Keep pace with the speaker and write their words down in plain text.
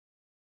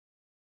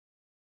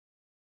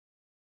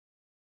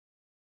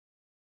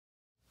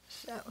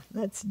So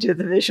let's do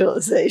the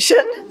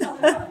visualization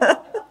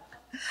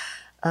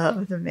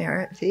of the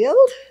merit field.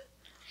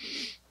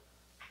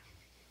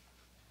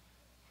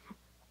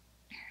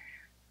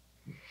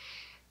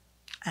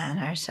 And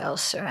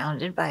ourselves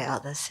surrounded by all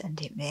the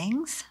sentient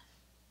beings.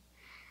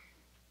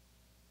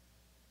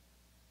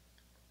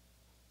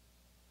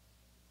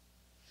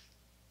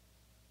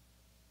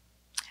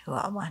 Who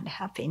all want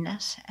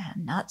happiness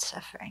and not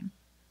suffering.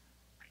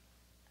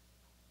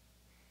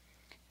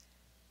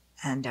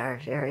 And are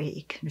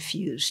very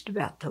confused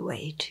about the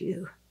way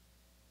to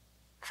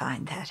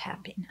find that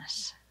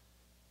happiness.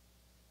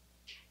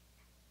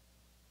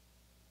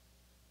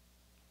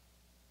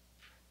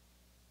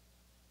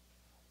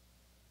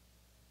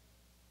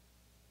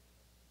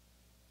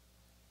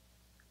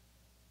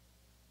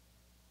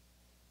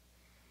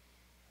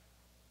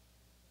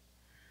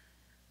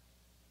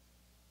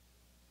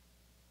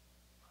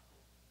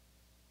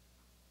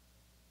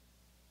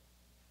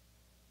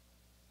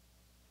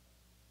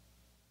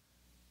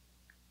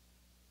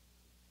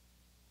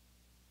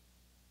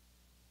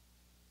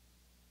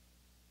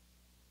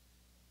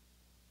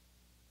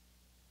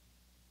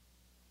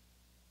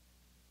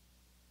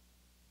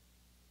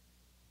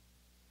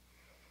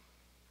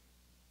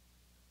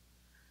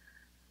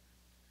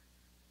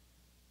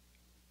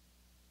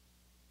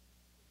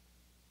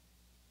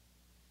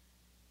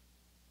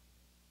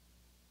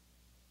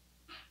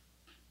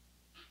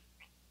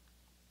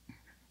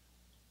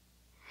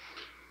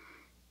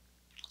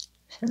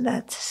 So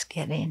let's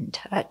get in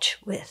touch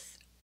with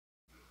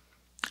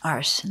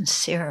our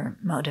sincere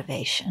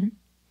motivation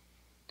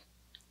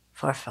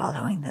for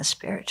following the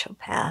spiritual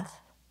path.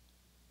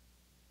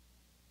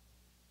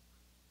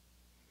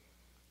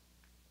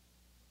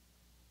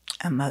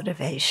 A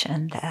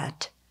motivation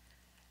that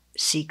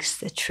seeks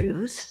the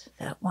truth,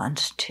 that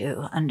wants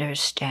to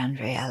understand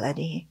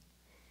reality,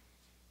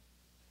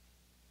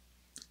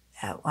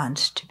 that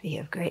wants to be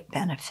of great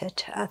benefit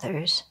to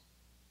others.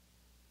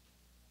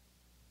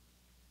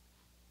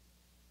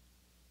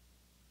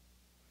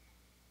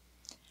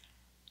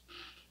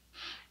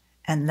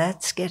 And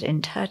let's get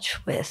in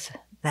touch with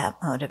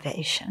that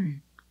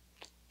motivation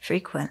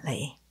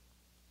frequently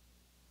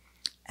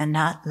and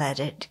not let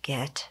it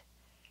get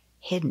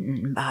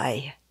hidden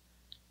by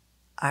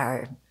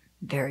our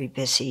very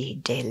busy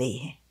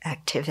daily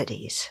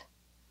activities,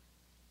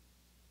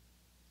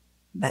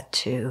 but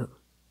to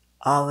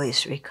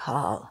always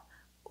recall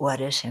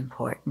what is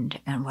important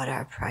and what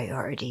our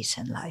priorities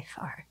in life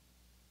are.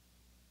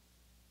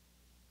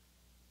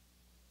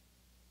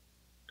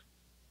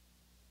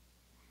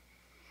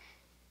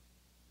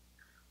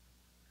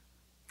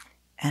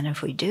 And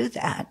if we do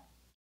that,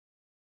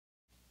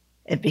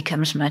 it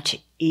becomes much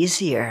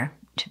easier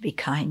to be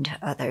kind to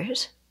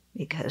others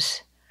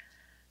because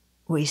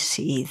we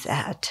see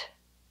that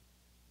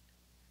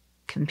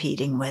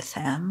competing with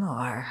them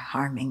or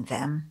harming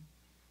them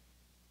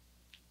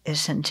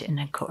isn't in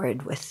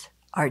accord with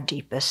our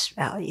deepest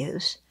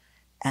values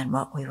and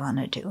what we want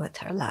to do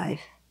with our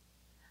life.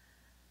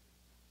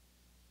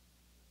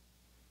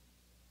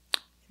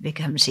 It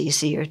becomes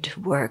easier to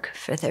work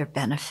for their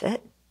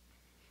benefit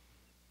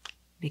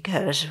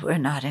because we're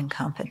not in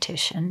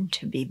competition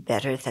to be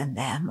better than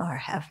them or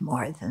have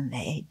more than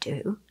they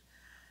do.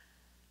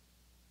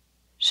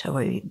 So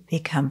we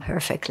become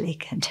perfectly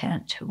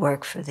content to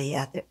work for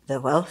the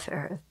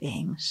welfare of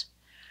beings,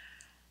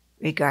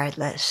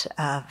 regardless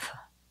of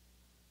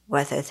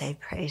whether they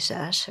praise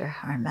us or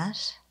harm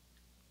us.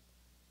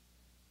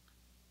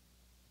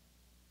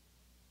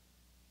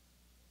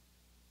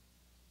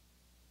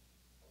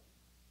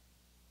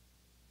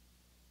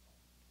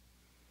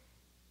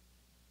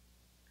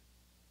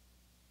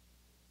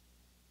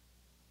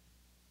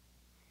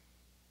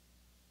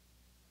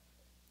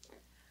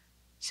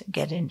 So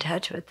get in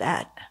touch with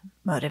that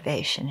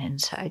motivation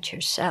inside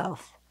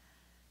yourself.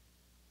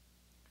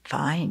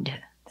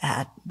 Find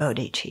that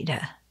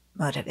bodhicitta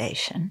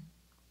motivation,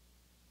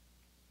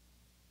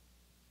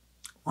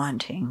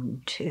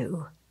 wanting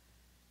to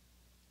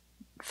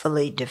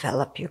fully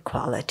develop your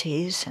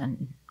qualities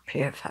and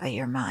purify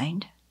your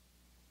mind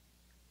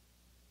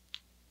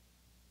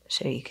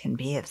so you can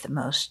be of the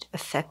most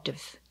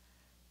effective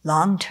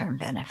long-term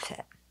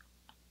benefit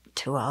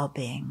to all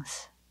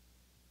beings.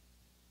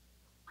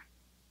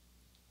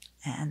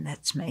 And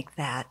let's make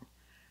that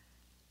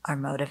our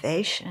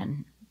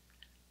motivation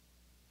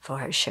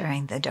for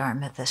sharing the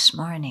Dharma this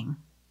morning.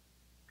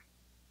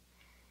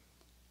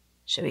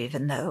 So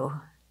even though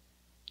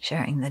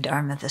sharing the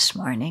Dharma this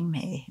morning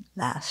may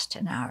last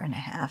an hour and a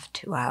half,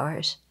 2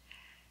 hours,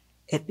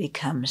 it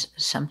becomes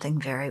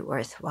something very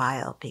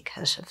worthwhile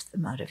because of the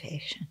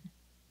motivation.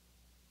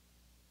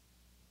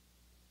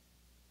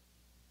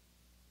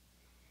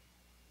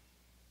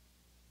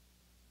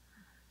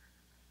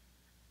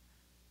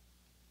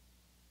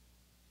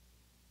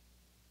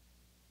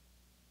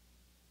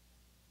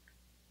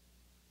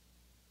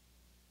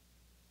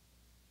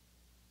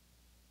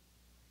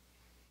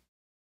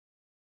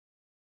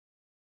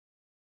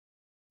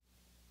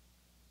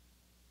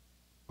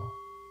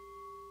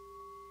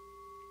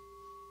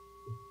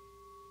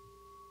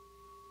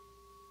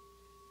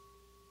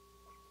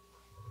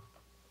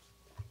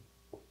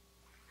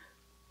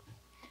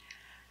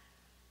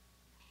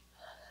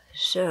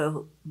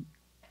 So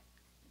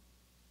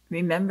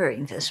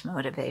remembering this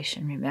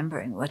motivation,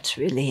 remembering what's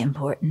really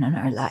important in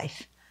our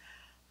life,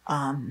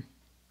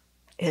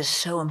 is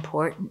so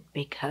important,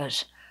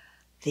 because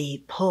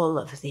the pull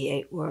of the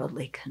 8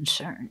 worldly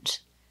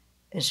concerns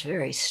is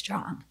very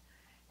strong.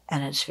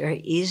 And it's very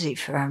easy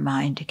for our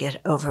mind to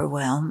get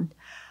overwhelmed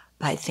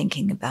by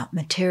thinking about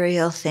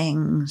material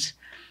things,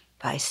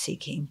 by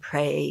seeking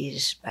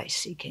praise, by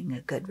seeking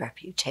a good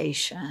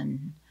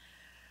reputation,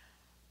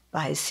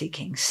 by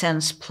seeking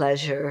sense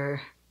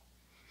pleasure.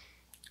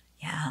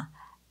 Yeah.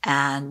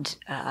 And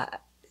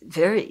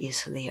very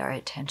easily our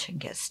attention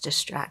gets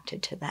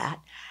distracted to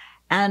that.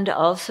 And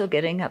also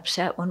getting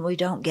upset when we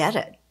don't get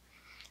it,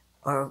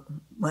 or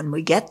when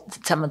we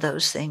get some of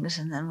those things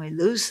and then we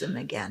lose them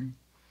again.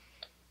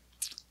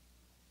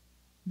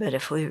 But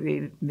if we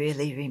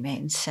really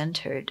remain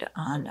centered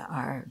on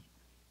our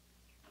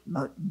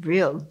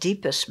real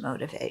deepest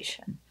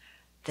motivation,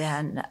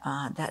 then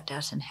that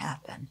doesn't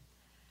happen,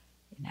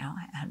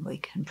 and we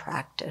can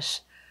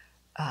practice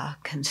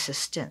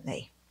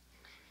consistently.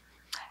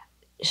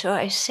 So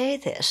I say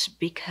this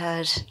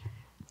because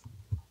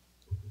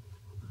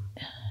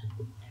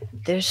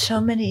there's so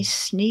many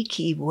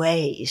sneaky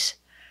ways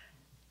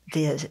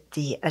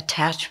the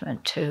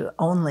attachment to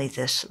only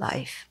this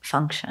life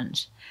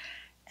functions,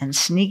 and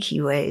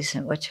sneaky ways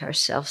in which our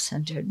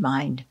self-centered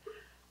mind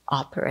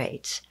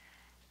operates.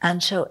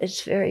 And so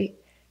it's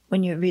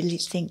when you really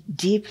think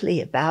deeply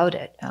about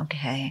it,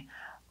 okay,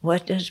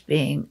 what does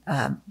being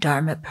a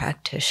Dharma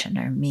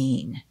practitioner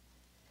mean?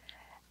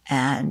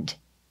 And,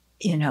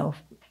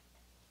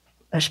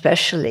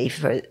 especially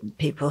for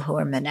people who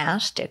are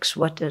monastics,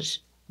 what does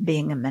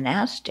being a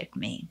monastic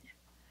mean?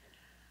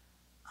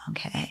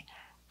 Okay.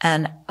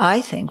 And I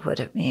think what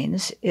it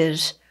means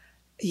is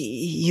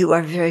you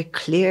are very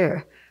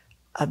clear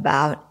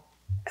about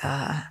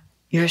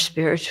your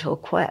spiritual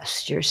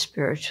quest, your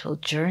spiritual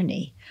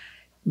journey,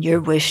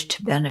 your wish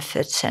to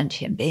benefit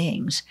sentient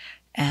beings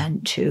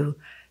and to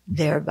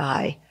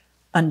thereby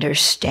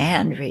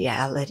understand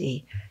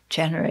reality,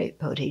 generate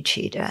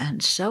bodhicitta,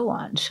 and so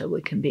on, so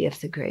we can be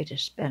of the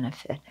greatest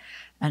benefit.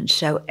 And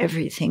so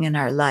everything in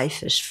our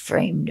life is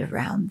framed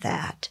around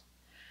that.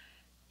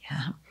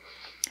 Yeah.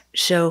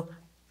 So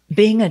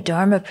being a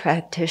Dharma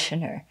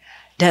practitioner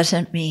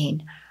doesn't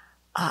mean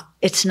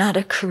it's not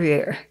a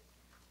career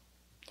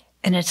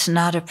and it's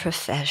not a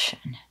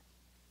profession.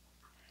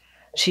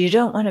 So you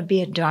don't want to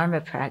be a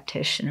Dharma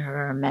practitioner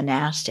or a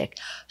monastic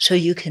so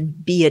you can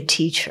be a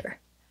teacher,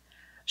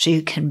 so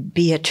you can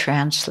be a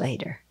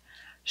translator,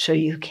 so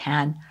you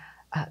can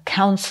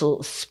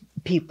counsel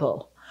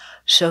people,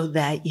 so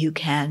that you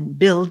can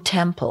build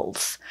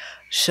temples,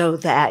 so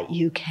that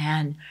you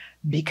can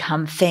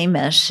become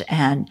famous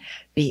and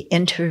be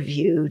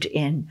interviewed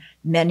in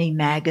many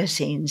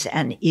magazines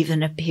and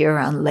even appear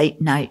on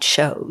late night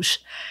shows.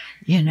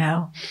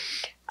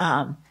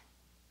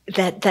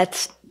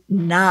 That's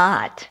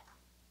not,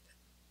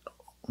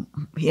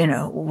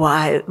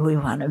 why we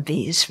want to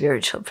be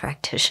spiritual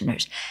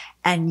practitioners.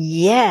 And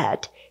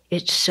yet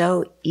it's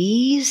so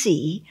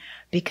easy,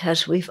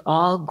 because we've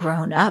all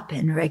grown up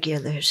in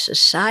regular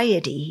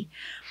society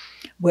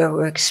where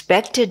we're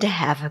expected to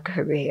have a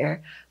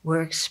career,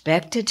 we're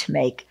expected to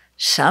make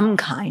some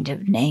kind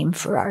of name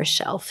for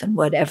ourselves in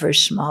whatever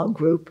small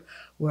group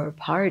we're a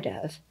part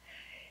of,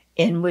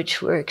 in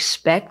which we're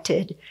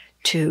expected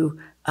to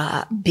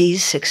be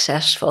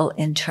successful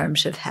in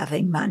terms of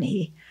having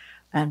money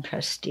and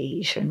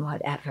prestige and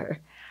whatever.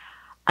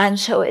 And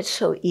so it's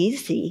so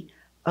easy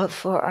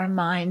for our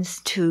minds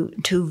to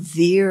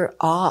veer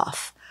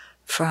off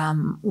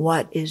from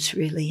what is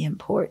really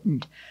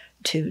important,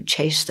 to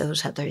chase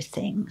those other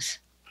things.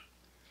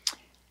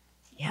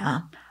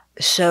 Yeah.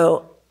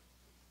 So,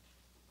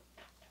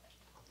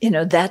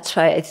 that's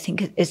why I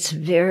think it's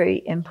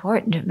very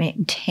important to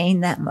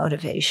maintain that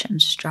motivation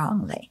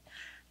strongly.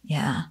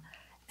 Yeah.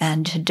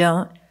 And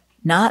to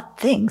not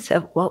think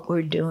that what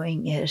we're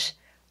doing is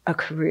a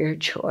career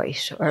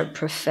choice or a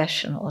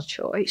professional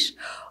choice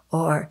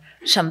or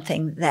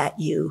something that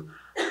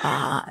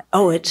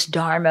it's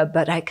Dharma,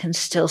 but I can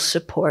still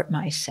support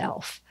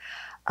myself.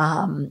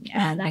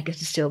 And I can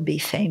still be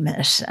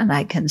famous, and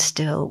I can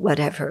still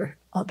whatever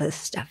all this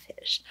stuff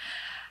is.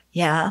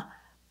 Yeah.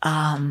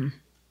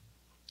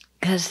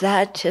 Because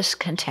that just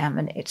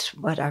contaminates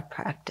what our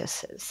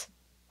practice is.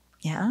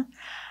 Yeah.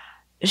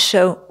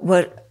 So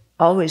what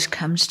always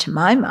comes to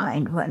my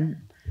mind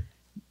when,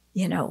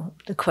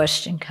 the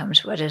question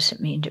comes, what does it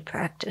mean to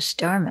practice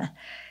Dharma,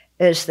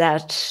 is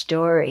that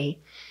story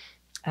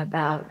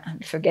about, I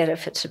forget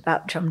if it's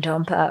about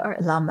Dromdonpa or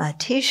Lama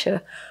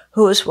Atisha,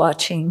 who was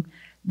watching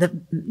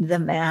the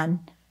man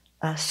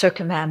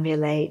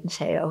circumambulate and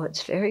say, oh,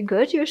 it's very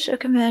good you're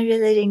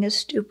circumambulating a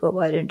stupa,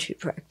 why don't you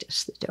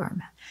practice the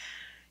Dharma?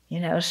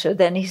 So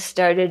then he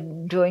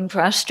started doing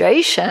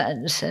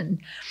prostrations, and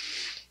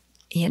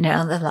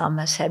the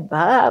Lama said,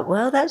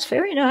 well, that's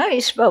very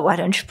nice, but why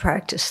don't you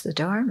practice the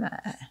Dharma?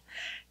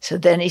 So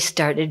then he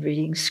started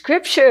reading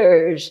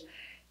scriptures,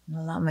 And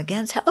the Lama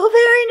again said, oh,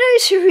 very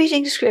nice, you're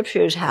reading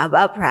scriptures. How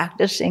about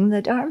practicing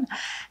the Dharma?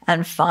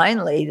 And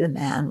finally, the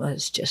man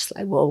was just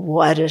like, well,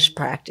 what is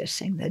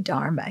practicing the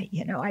Dharma?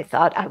 You know, I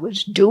thought I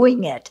was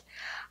doing it.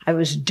 I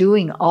was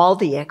doing all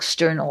the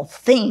external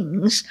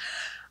things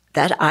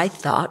that I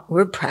thought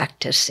were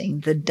practicing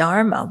the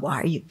Dharma.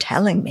 Why are you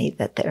telling me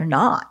that they're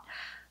not?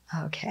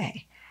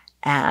 Okay.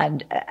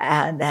 And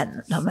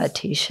then Lama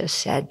Tisha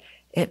said,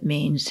 it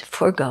means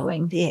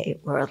foregoing the 8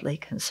 worldly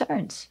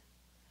concerns.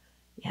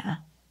 Yeah.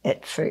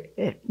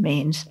 It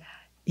means,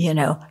 you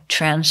know,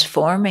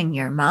 transforming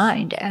your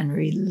mind and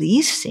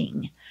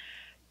releasing,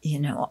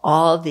 you know,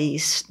 all the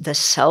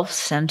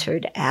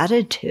self-centered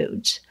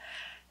attitudes,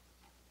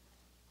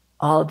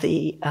 all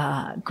the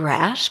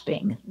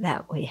grasping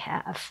that we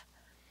have.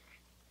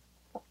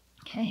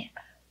 Okay,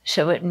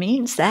 so it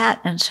means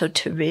that, and so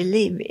to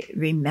really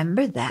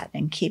remember that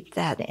and keep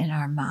that in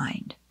our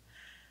mind.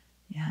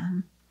 Yeah.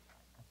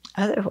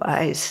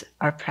 Otherwise,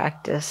 our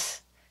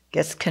practice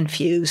gets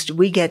confused.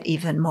 We get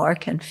even more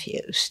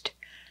confused.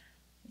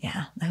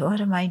 Yeah, like, what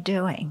am I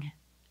doing?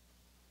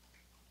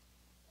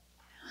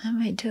 What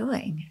am I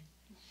doing?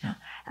 Yeah.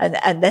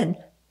 And then,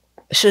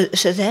 so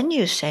then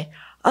you say,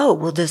 oh,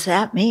 well, does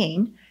that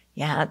mean,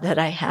 yeah, that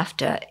I have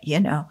to, you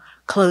know,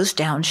 close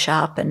down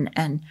shop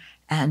and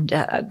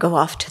go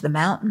off to the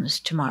mountains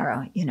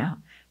tomorrow, you know?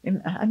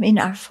 I mean,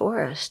 our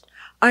forest,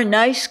 our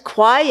nice,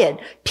 quiet,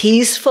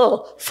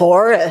 peaceful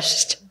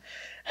forest,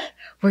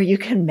 where you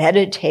can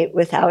meditate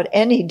without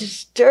any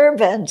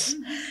disturbance.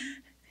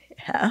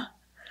 Yeah.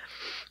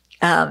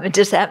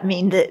 Does that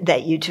mean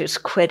that you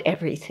just quit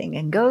everything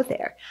and go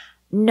there?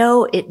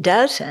 No, it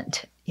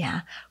doesn't.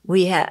 Yeah.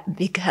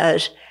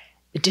 Because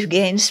to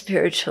gain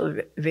spiritual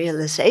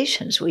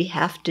realizations, we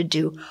have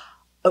to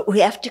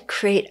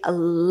create a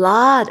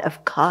lot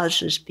of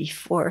causes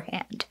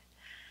beforehand.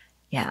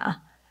 Yeah.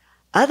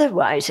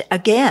 Otherwise,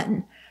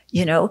 again,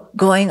 you know,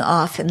 going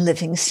off and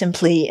living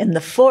simply in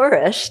the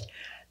forest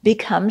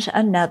becomes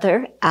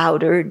another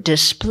outer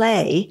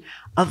display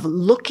of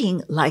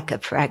looking like a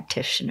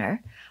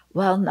practitioner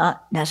while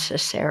not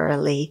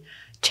necessarily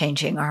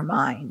changing our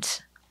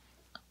minds.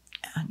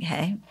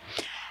 Okay?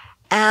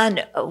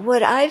 And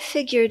what I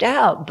figured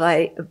out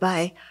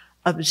by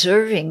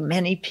observing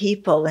many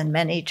people in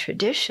many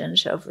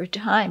traditions over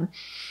time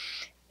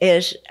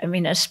is, I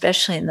mean,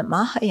 especially in the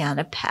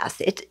Mahayana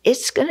path,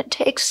 it's going to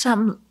take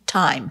some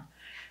time.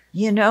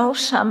 You know,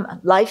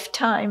 some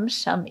lifetimes,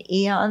 some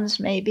eons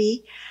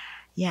maybe.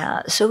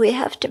 Yeah, so we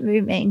have to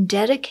remain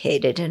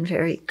dedicated and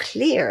very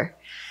clear.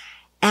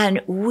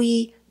 And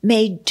we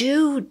may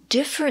do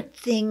different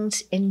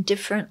things in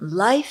different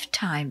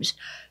lifetimes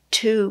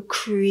to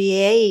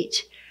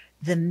create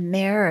the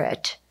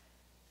merit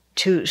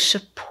to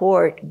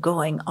support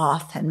going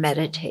off and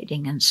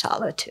meditating in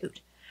solitude.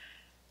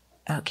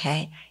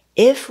 Okay?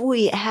 If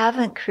we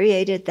haven't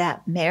created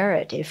that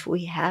merit, if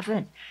we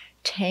haven't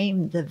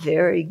tame the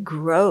very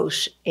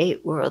gross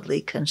 8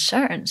 worldly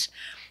concerns,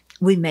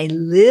 we may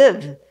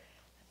live,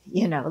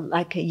 you know,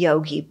 like a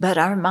yogi, but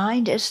our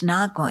mind is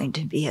not going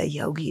to be a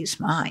yogi's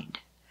mind.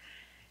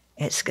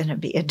 It's going to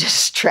be a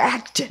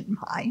distracted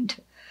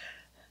mind.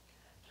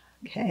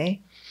 Okay?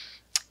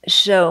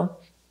 So,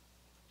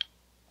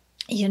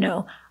 you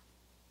know,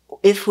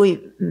 if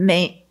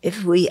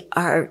we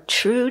are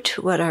true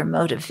to what our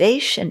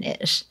motivation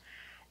is,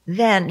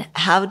 then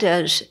how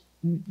does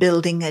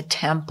building a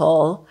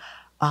temple,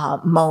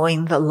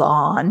 mowing the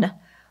lawn,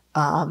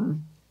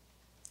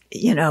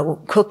 you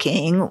know,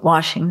 cooking,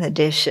 washing the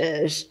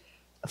dishes,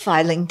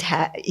 filing,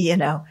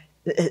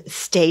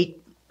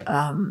 state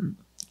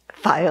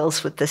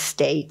files with the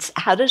states,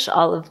 how does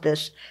all of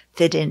this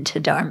fit into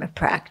Dharma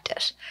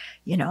practice?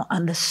 You know,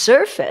 on the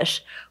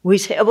surface, we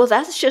say, oh, well,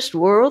 that's just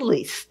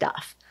worldly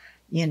stuff,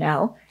 you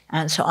know,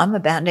 and so I'm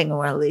abandoning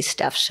worldly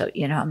stuff. So,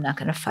 you know, I'm not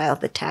going to file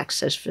the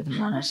taxes for the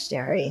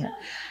monastery.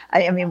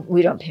 I mean,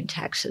 we don't pay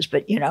taxes,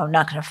 but, you know, I'm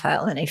not going to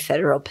file any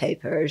federal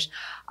papers.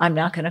 I'm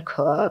not going to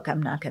cook.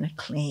 I'm not going to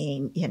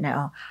clean, you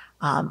know.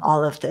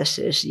 All of this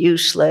is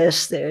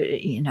useless. There,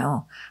 you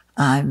know,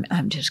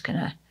 I'm just going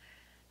to,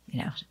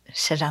 you know,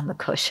 sit on the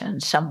cushion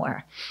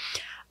somewhere.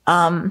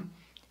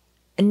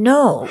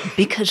 No,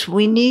 because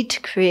we need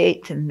to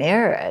create the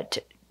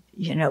merit,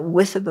 you know,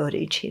 with the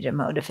bodhicitta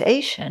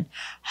motivation.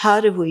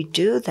 How do we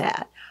do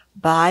that?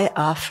 By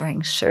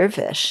offering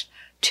service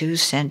to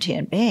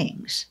sentient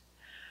beings.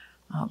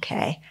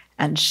 Okay,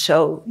 and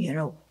so, you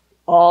know,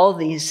 all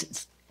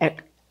these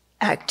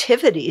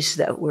activities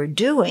that we're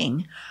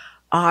doing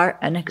are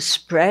an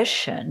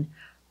expression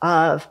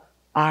of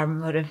our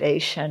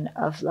motivation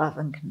of love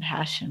and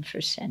compassion for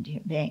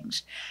sentient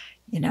beings,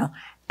 you know,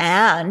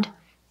 and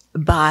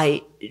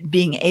by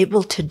being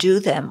able to do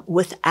them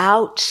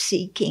without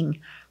seeking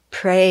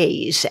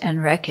praise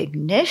and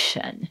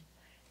recognition,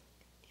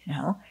 you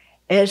know,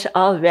 is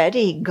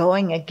already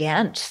going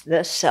against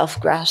the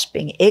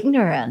self-grasping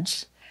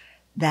ignorance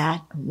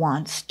that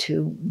wants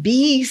to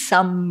be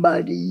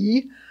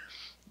somebody,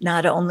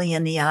 not only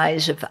in the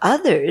eyes of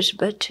others,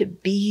 but to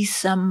be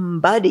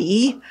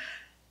somebody,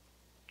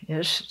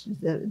 is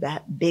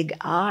that big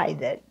I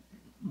that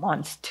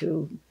wants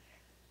to,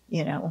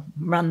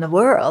 run the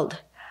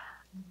world.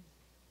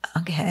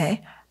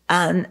 Okay?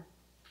 And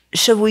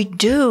so we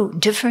do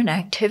different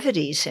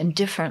activities in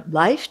different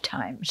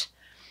lifetimes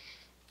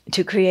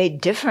to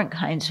create different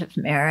kinds of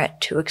merit,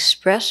 to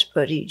express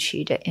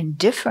bodhicitta in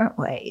different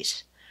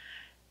ways.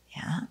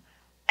 Yeah?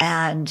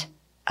 And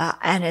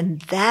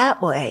in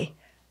that way,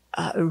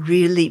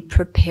 really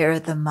prepare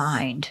the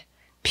mind,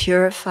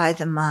 purify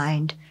the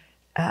mind,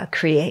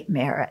 create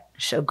merit.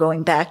 So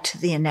going back to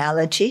the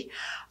analogy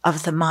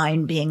of the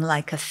mind being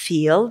like a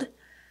field,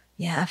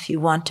 if you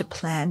want to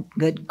plant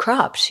good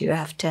crops, you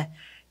have to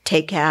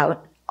take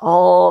out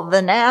all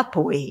the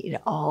knapweed,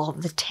 all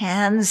the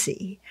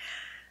tansy,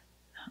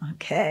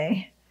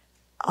 okay,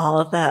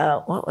 all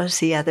the, what was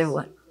the other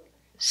one?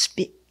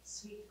 Sweet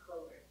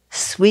clover.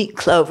 Sweet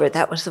clover,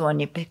 that was the one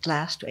you picked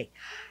last week.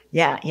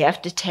 Yeah, you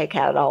have to take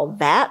out all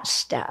that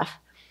stuff,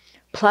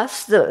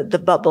 plus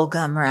the bubble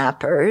gum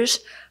wrappers,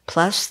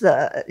 plus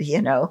the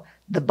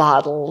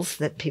bottles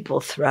that people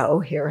throw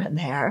here and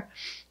there.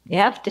 You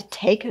have to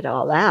take it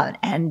all out,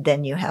 and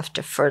then you have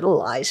to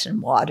fertilize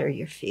and water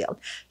your field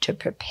to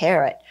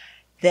prepare it.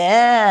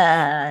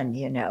 Then,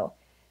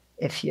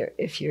 if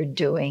you're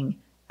doing,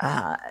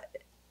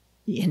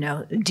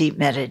 deep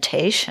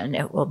meditation,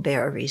 it will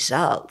bear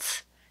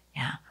results.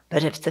 Yeah.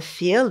 But if the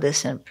field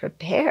isn't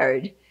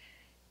prepared,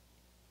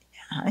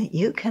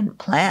 you can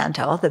plant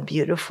all the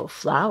beautiful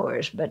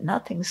flowers, but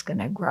nothing's going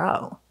to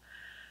grow.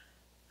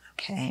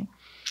 Okay.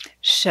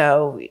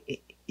 So,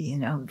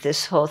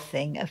 this whole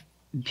thing of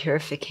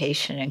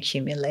purification and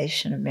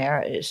accumulation of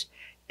merit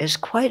is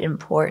quite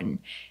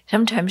important.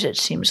 Sometimes it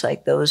seems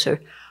like those are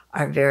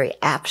very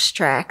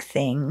abstract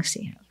things,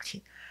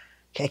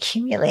 to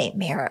accumulate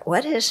merit.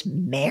 What is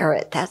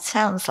merit? That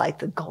sounds like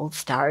the gold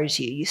stars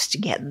you used to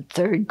get in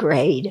third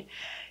grade.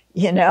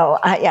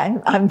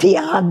 I'm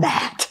beyond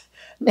that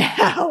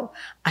now.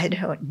 I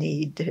don't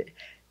need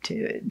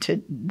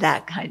to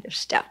that kind of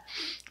stuff.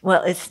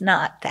 Well, it's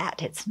not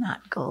that. It's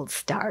not gold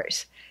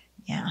stars.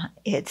 Yeah,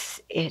 it's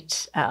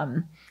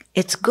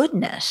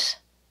goodness.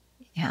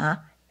 Yeah,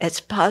 it's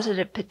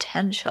positive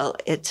potential.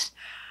 It's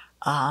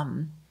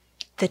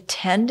the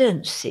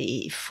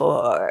tendency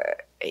for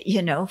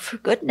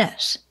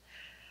goodness,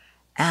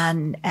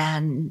 and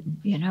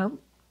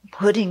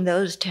putting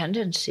those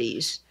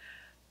tendencies,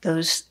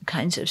 those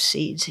kinds of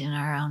seeds in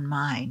our own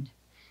mind,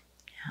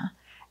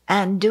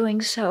 and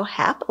doing so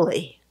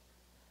happily.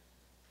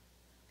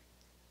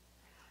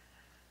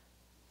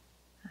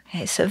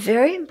 Okay, so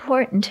very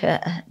important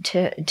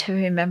to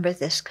remember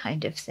this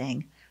kind of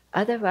thing.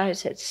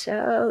 Otherwise, it's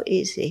so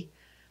easy.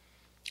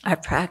 Our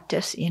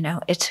practice,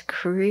 it's a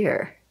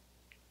career.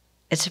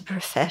 It's a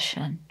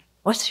profession.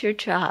 What's your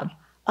job?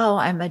 Oh,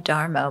 I'm a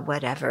dharma,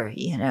 whatever,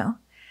 Yeah.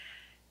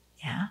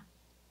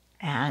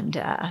 And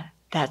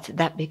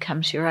that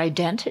becomes your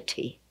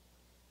identity.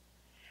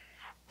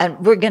 And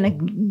we're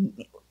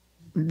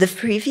the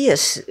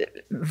previous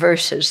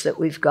verses that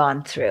we've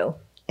gone through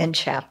in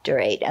chapter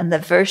 8 and the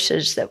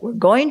verses that we're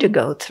going to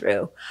go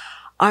through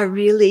are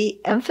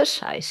really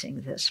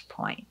emphasizing this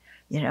point.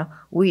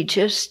 We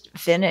just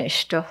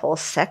finished a whole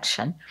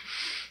section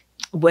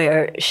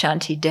where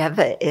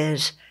Shantideva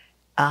is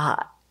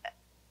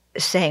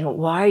saying,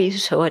 why are you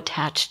so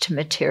attached to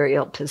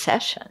material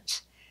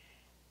possessions?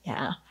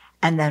 Yeah.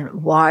 And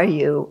then why are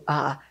you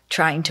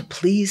trying to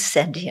please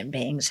sentient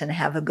beings and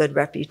have a good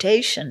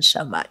reputation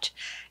so much?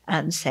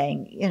 And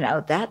saying,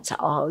 that's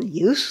all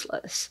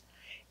useless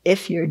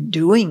if you're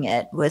doing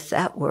it with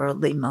that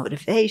worldly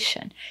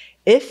motivation.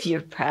 If you're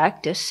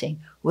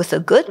practicing with a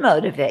good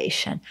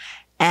motivation,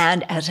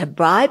 and as a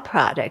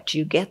byproduct,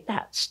 you get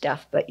that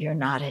stuff, but you're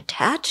not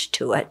attached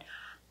to it,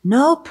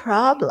 no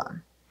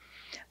problem.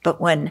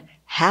 But when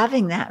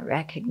having that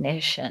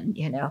recognition,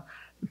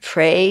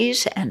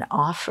 praise and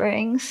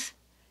offerings,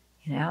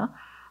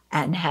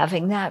 and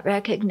having that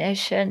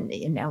recognition,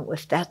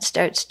 if that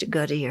starts to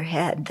go to your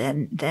head,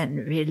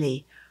 then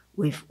really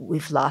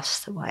we've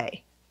lost the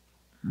way.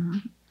 Mm-hmm.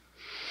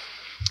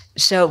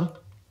 So,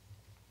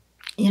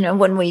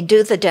 when we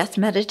do the death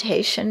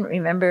meditation,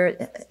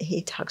 remember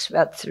he talks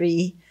about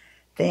 3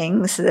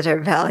 things that are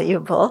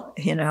valuable,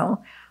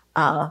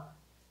 or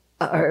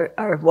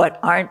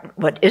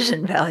what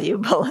isn't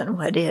valuable and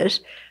what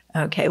is.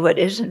 Okay, what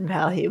isn't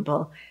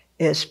valuable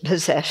is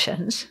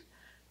possessions,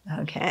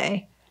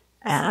 okay,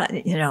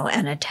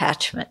 an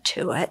attachment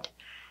to it.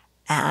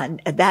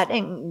 And that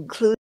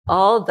includes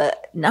all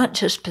not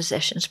just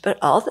possessions, but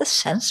all the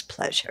sense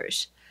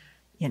pleasures,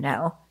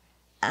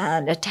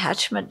 and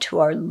attachment to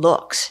our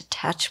looks,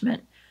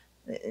 attachment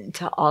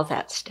to all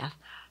that stuff.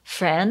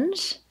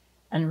 Friends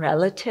and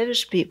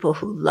relatives, people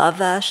who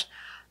love us,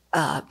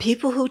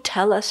 people who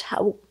tell us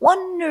how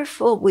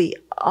wonderful we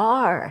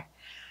are.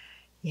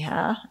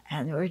 Yeah,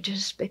 and we're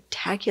just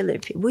spectacular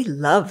people. We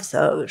love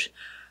those.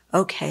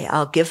 Okay,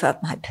 I'll give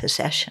up my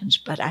possessions,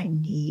 but I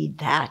need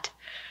that,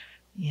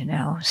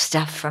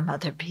 stuff from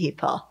other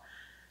people.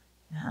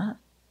 Yeah.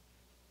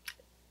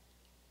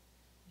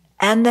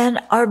 And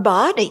then our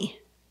body.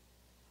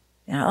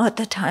 at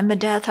the time of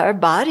death, our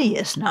body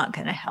is not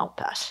going to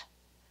help us.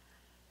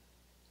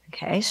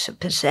 Okay, so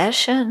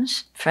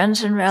possessions,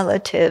 friends and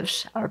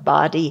relatives, our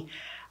body,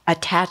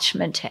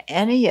 attachment to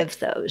any of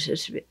those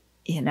is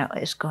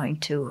going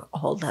to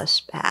hold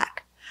us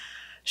back.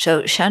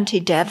 So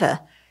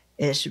Shantideva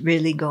is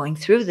really going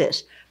through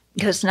this,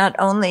 because not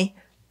only,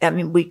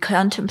 we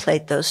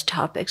contemplate those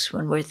topics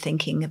when we're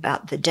thinking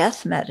about the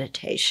death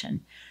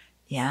meditation,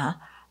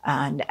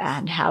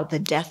 and how the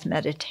death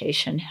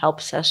meditation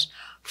helps us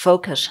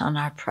focus on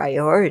our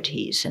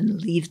priorities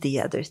and leave the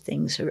other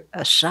things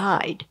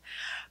aside.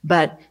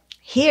 But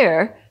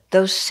here,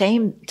 those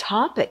same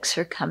topics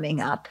are coming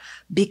up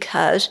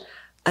because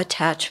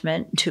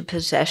attachment to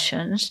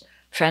possessions,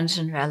 friends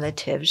and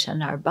relatives,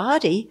 and our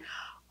body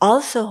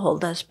also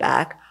hold us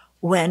back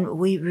when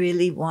we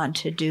really want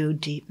to do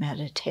deep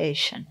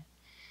meditation.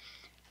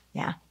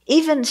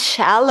 Even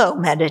shallow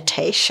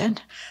meditation,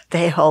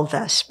 they hold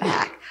us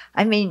back.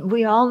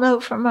 We all know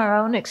from our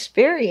own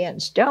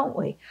experience, don't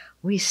we?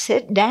 We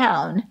sit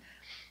down,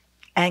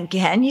 and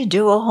can you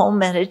do a whole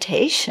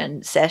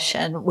meditation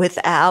session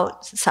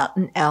without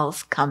something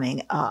else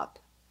coming up?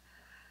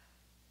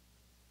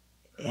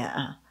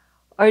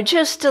 Or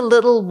just a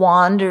little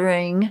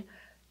wandering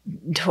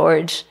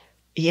towards,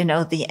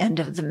 the end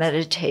of the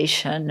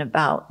meditation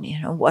about,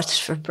 what's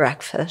for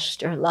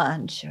breakfast or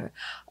lunch, or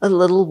a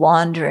little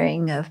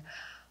wandering of,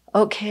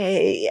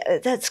 okay,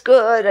 that's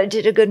good, I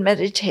did a good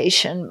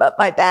meditation, but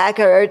my back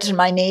hurts and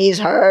my knees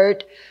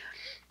hurt.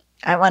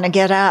 I want to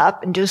get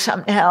up and do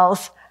something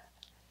else.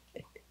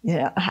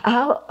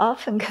 How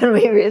often can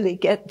we really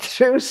get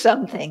through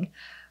something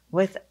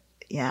with,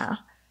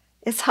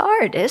 it's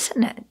hard,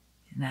 isn't it?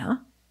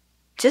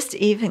 Just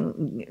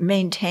even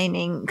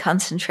maintaining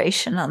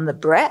concentration on the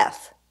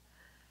breath.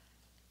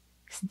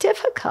 It's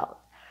difficult.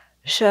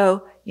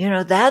 So,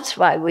 that's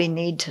why we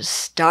need to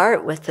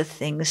start with the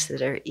things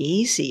that are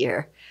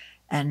easier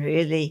and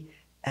really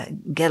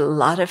get a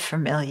lot of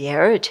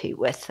familiarity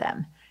with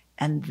them.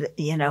 And,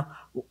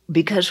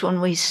 because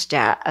when we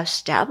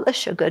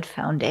establish a good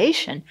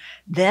foundation,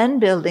 then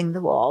building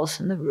the walls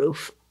and the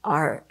roof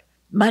are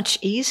much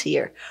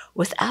easier.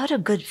 Without a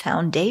good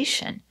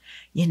foundation,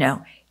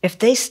 if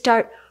they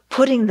start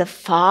putting the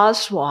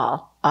Faz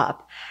wall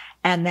up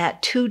and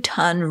that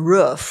 2-ton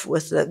roof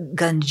with the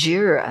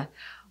Ganjira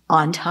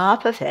on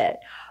top of it,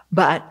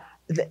 but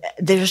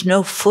there's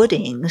no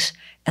footings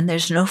and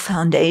there's no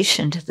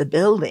foundation to the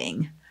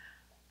building,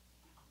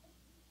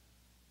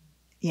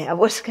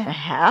 what's going to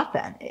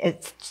happen?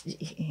 It's,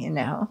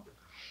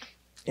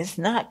 it's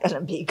not going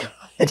to be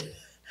good.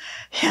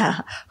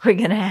 We're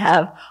going to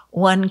have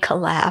one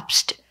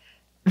collapsed,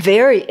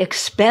 very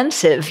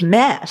expensive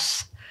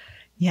mess.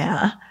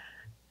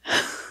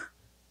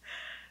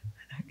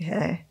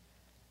 Okay.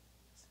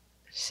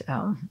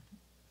 So,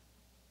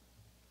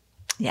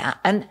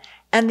 and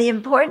the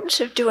importance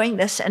of doing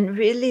this and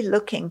really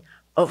looking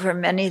over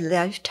many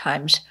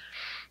lifetimes,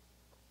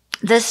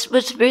 this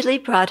was really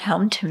brought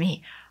home to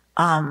me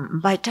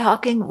by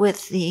talking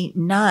with the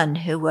nun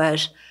who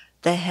was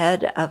the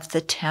head of the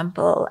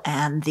temple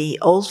and the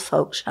old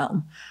folks'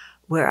 home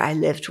where I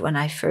lived when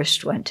I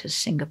first went to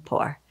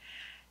Singapore.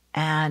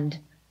 And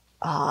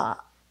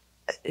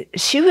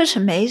she was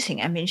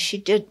amazing. She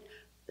did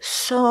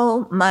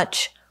so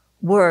much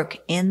work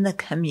in the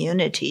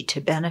community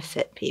to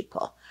benefit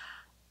people.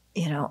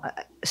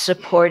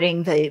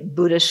 Supporting the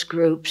Buddhist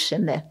groups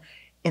in the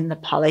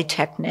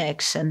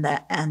polytechnics and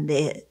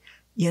the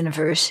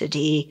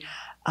university,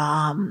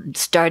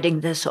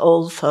 starting this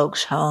old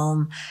folks'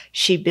 home.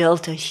 She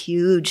built a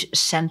huge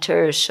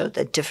center so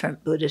that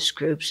different Buddhist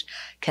groups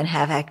can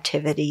have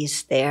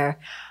activities there.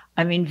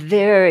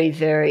 Very,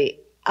 very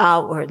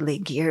outwardly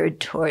geared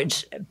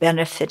towards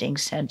benefiting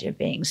sentient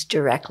beings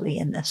directly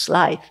in this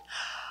life.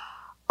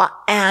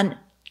 And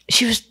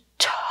she was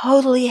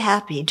totally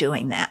happy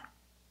doing that.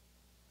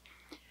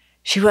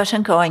 She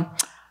wasn't going,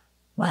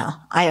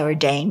 well, I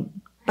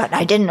ordained, but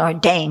I didn't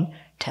ordain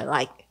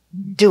to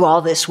do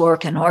all this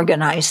work and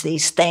organize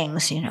these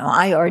things.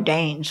 I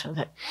ordained so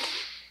that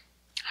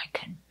I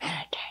can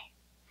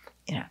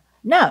meditate.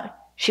 No,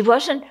 she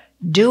wasn't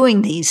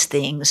doing these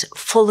things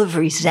full of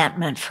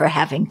resentment for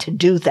having to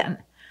do them.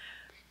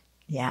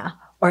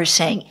 Or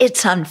saying,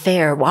 it's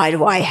unfair, why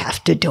do I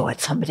have to do it?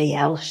 Somebody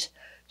else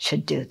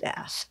should do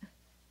this.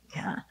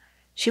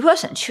 She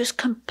wasn't. She was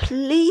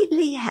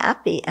completely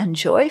happy and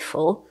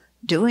joyful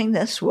doing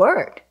this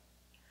work.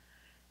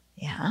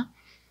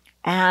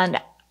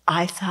 And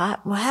I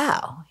thought,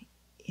 wow,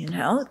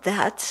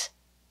 that's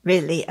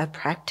really a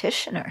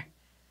practitioner.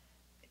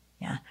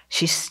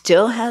 She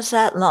still has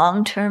that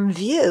long-term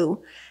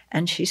view,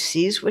 and she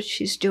sees what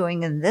she's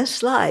doing in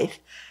this life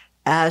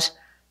as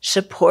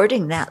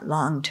supporting that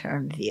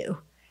long-term view.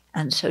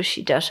 And so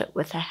she does it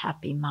with a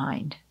happy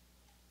mind.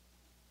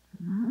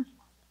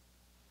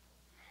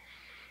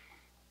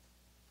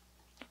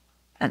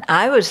 And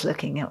I was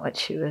looking at what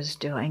she was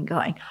doing,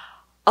 going,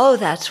 oh,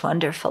 that's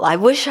wonderful. I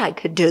wish I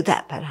could do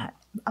that. But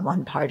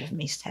one part of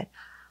me said,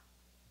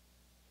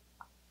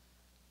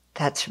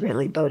 that's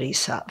really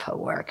Bodhisattva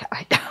work.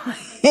 I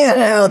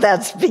don't,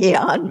 that's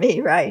beyond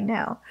me right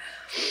now.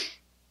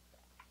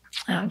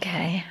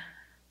 Okay.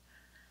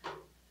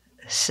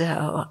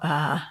 So,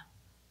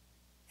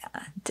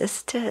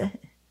 just to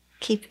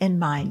keep in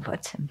mind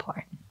what's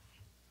important.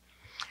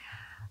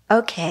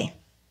 Okay.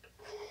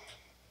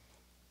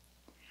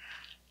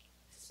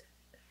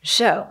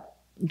 So,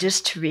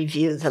 just to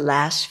review the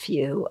last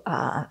few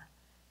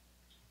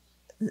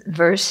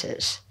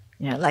verses,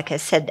 like I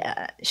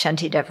said,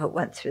 Shantideva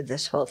went through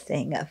this whole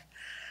thing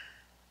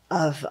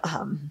of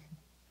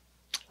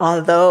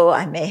although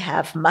I may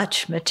have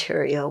much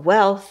material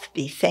wealth,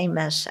 be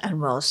famous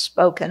and well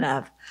spoken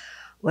of,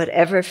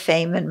 whatever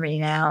fame and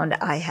renown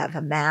I have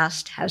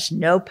amassed has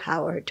no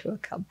power to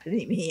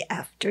accompany me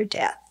after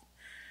death.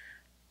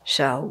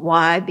 So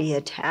why be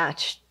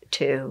attached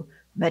to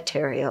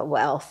material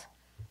wealth,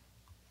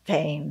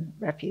 fame,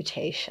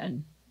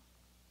 reputation?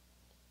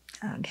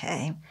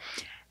 Okay.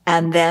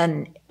 And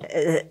then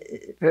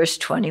verse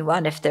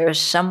 21, if there is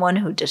someone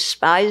who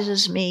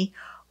despises me,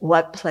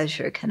 what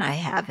pleasure can I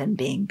have in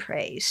being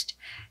praised?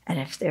 And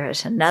if there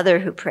is another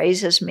who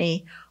praises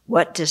me,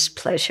 what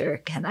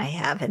displeasure can I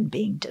have in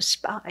being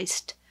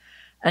despised?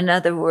 In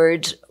other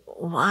words,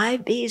 why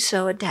be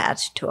so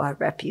attached to our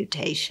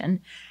reputation?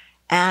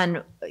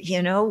 And,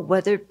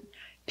 whether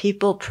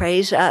people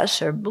praise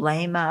us or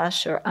blame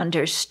us or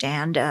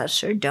understand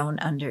us or don't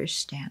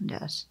understand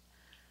us.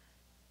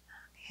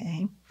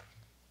 Okay.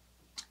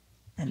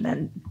 And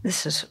then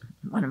this is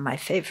one of my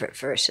favorite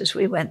verses.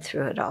 We went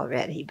through it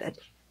already, but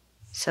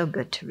so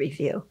good to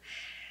review.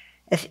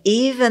 If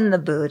even the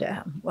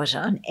Buddha was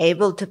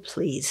unable to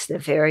please the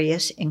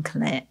various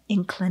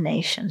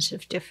inclinations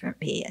of different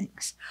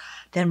beings,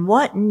 then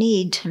what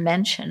need to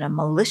mention a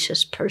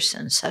malicious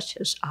person such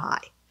as I?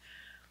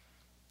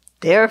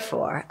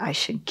 Therefore, I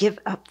should give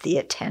up the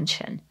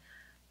attention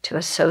to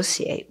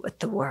associate with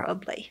the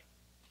worldly.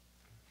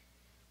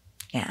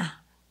 Yeah.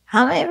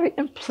 How am I ever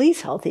going to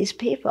please all these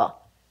people?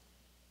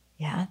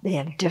 Yeah, they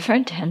have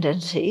different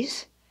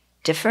tendencies,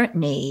 different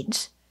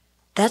needs.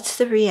 That's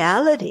the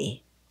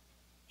reality.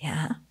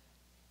 Yeah.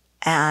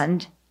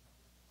 And,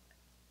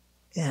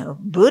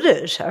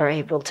 Buddhas are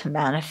able to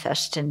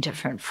manifest in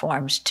different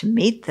forms to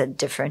meet the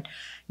different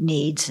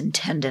needs and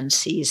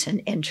tendencies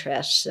and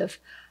interests of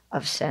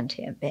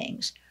sentient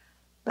beings.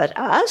 But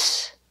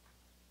us,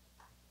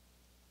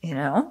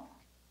 and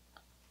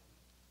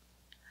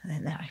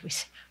then we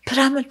say, but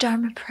I'm a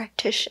Dharma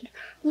practitioner.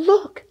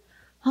 Look,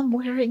 I'm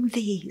wearing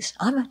these.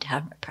 I'm a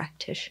Dharma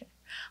practitioner.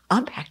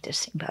 I'm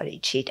practicing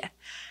bodhicitta.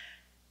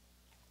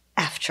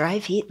 After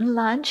I've eaten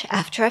lunch,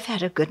 after I've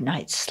had a good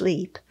night's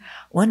sleep,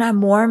 when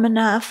I'm warm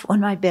enough, when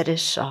my bed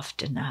is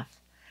soft enough,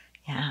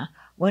 yeah,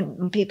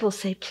 when people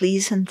say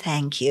please and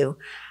thank you,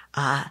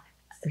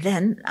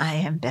 then I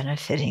am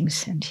benefiting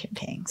sentient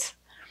beings.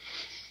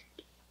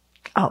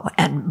 Oh,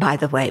 and by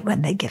the way,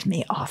 when they give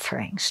me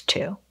offerings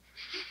too.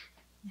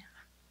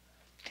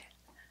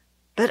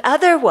 But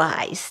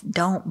otherwise,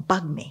 don't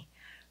bug me.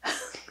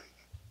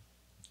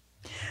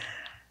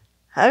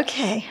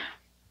 Okay.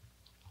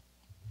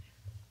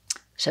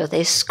 So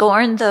they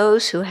scorn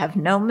those who have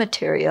no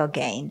material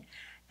gain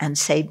and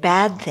say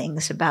bad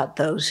things about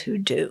those who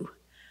do.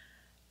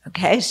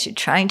 Okay, so you're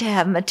trying to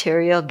have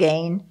material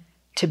gain,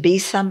 to be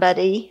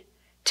somebody,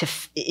 to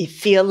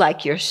feel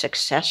like you're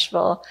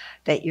successful,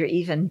 that you're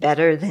even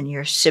better than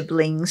your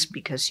siblings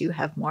because you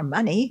have more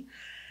money.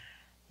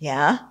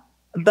 Yeah.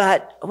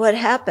 But what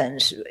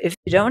happens if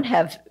you don't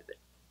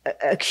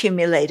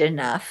accumulate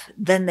enough,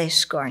 then they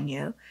scorn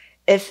you.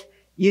 If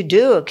you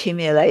do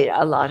accumulate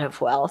a lot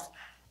of wealth,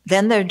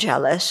 then they're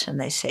jealous and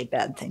they say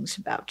bad things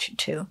about you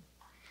too.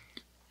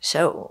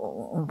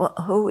 So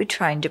who are we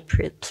trying to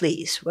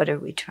please? What are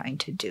we trying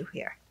to do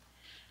here?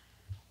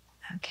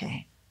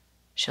 Okay.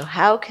 So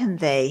how can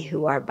they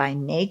who are by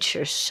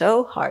nature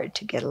so hard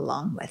to get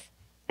along with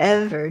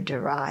ever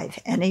derive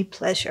any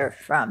pleasure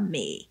from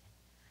me?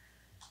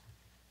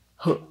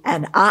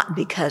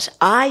 Because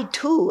I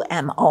too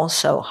am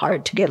also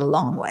hard to get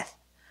along with.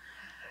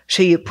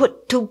 So you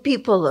put two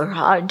people who are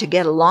hard to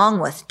get along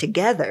with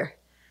together,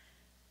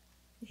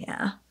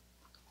 yeah.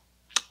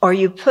 Or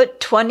you put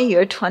 20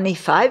 or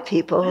 25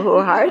 people who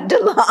are hard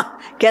to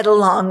get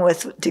along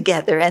with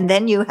together, and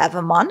then you have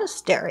a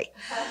monastery.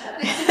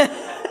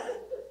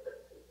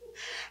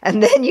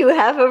 And then you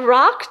have a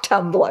rock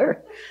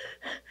tumbler.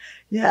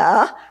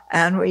 Yeah,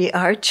 and we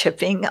are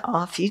chipping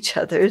off each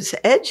other's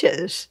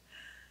edges.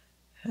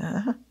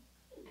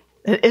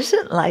 It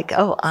isn't like,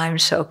 oh, I'm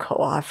so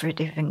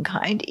cooperative and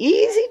kind,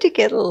 easy to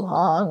get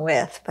along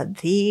with, but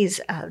these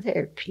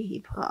other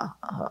people,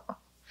 oh.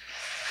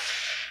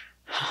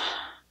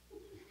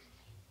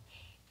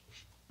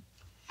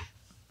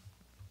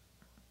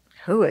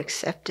 Who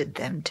accepted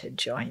them to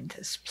join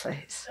this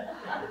place?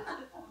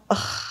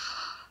 Oh.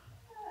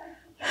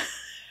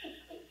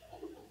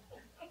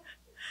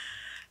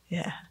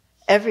 Yeah,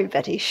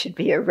 everybody should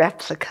be a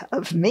replica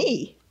of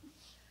me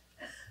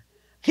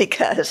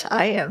because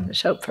I am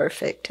so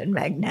perfect and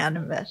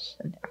magnanimous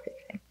and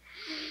everything.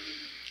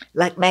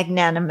 Like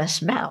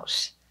magnanimous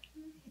mouse.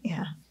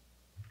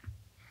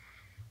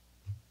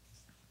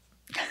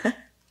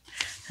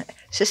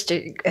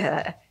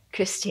 Sister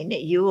Christina,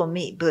 you will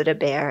meet Buddha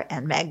Bear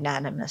and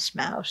Magnanimous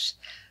Mouse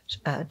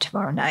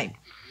tomorrow night.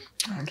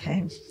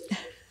 Okay.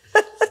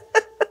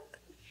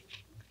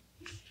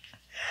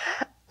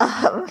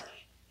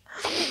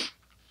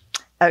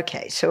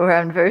 Okay, so we're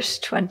on verse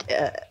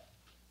 29.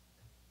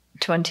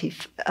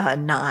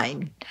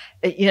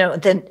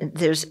 Then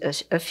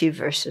there's a few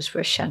verses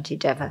where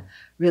Shantideva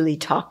really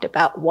talked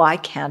about, why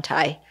can't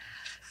I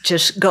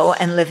just go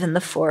and live in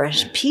the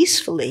forest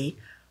peacefully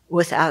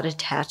without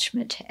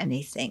attachment to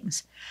any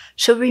things?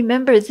 So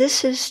remember,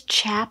 this is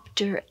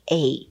chapter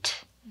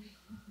 8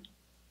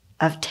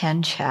 of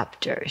 10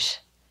 chapters.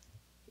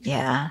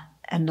 Yeah,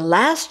 and the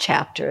last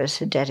chapter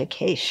is a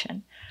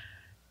dedication.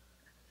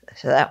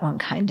 So that one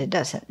kind of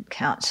doesn't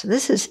count. So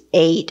this is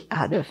 8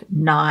 out of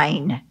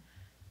 9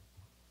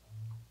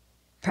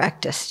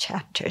 practice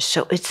chapters.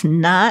 So it's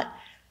not,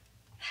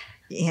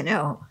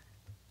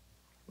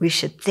 we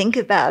should think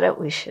about it,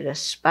 we should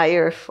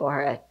aspire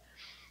for it,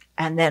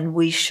 and then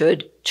we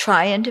should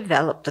try and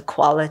develop the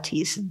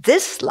qualities of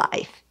this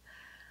life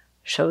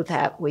so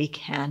that we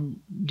can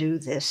do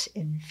this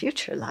in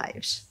future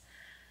lives.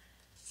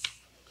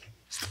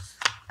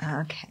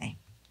 Okay,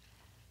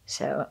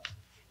 so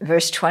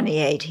verse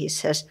 28, he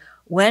says,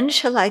 when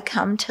shall I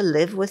come to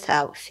live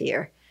without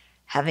fear,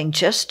 having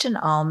just an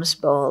alms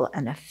bowl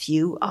and a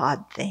few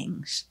odd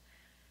things,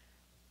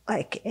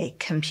 like a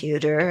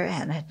computer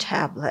and a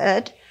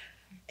tablet,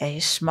 a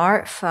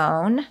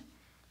smartphone,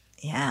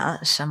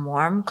 some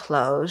warm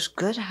clothes,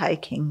 good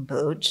hiking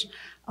boots,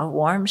 a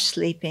warm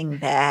sleeping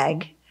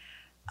bag,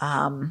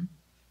 and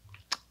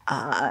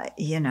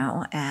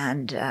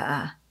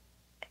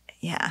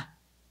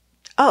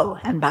Oh,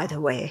 and by the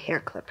way, hair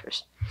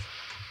clippers.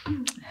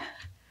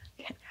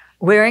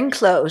 Wearing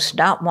clothes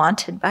not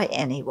wanted by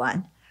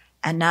anyone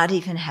and not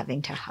even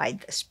having to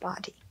hide this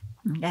body.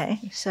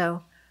 Okay,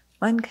 so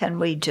when can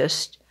we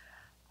just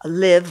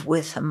live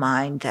with a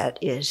mind that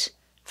is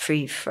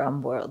free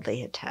from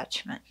worldly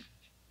attachment?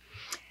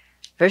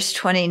 Verse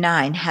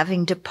 29,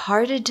 having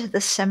departed to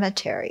the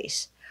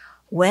cemeteries,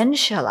 when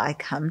shall I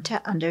come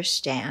to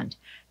understand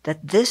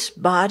that this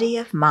body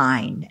of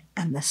mine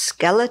and the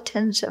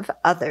skeletons of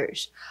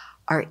others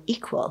are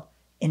equal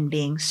in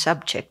being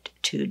subject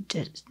to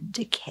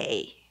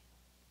decay?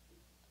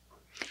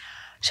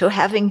 So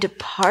having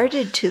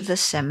departed to the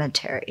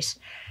cemeteries,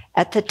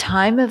 at the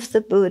time of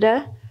the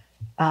Buddha,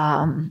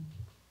 and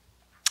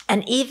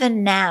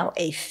even now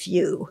a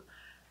few,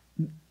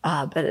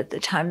 but at the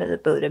time of the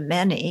Buddha,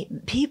 many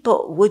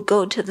people would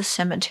go to the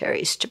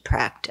cemeteries to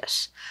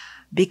practice,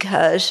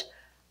 because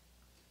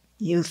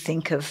you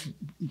think of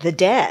the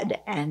dead,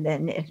 and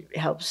then it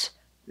helps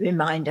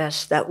remind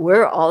us that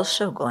we're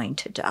also going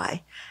to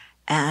die.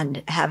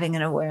 And having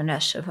an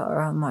awareness of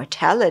our own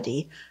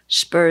mortality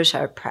spurs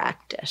our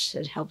practice.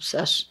 It helps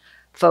us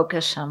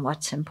focus on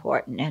what's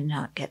important and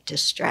not get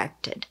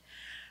distracted.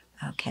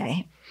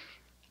 Okay?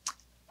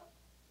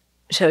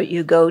 So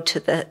you go to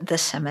the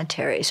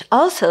cemeteries.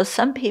 Also,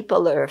 some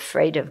people are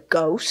afraid of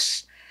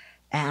ghosts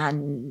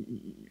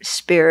and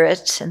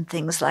spirits and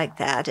things like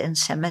that in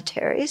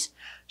cemeteries.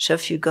 So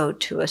if you go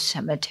to a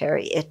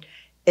cemetery,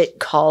 it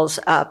calls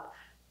up,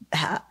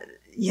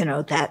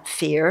 that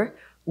fear,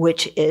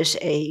 which is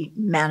a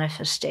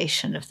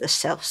manifestation of the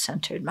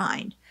self-centered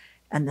mind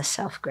and the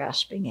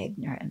self-grasping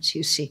ignorance.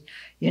 You see,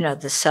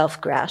 the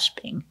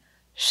self-grasping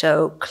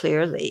so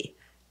clearly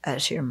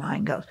as your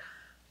mind goes,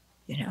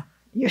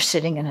 you're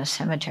sitting in a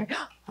cemetery.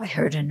 Oh, I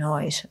heard a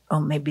noise. Oh,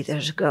 maybe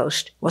there's a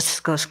ghost. What's this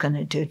ghost going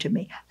to do to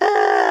me?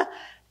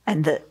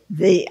 And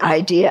the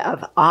idea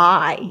of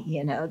I,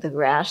 the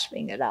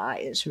grasping at I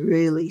is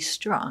really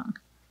strong.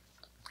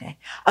 Okay.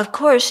 Of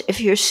course, if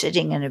you're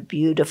sitting in a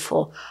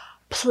beautiful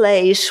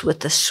place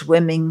with a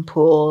swimming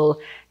pool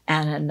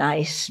and a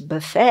nice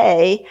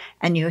buffet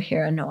and you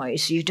hear a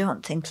noise, you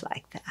don't think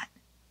like that.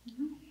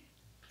 Mm-hmm.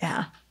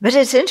 Yeah. But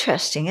it's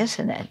interesting,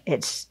 isn't it?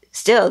 It's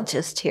still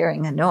just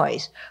hearing a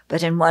noise,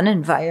 but in one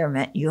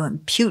environment you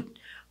impute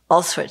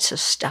all sorts of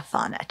stuff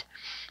on it.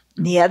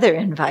 In the other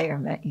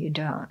environment you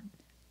don't.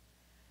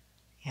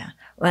 Yeah.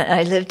 When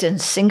I lived in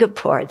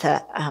Singapore,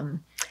 the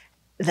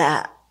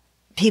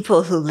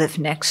people who lived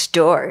next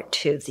door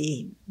to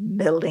the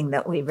building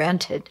that we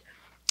rented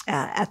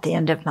at the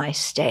end of my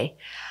stay,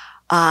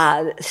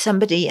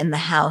 somebody in the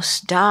house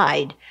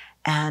died.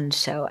 And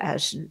so,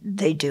 as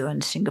they do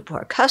in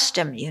Singapore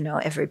custom,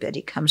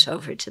 everybody comes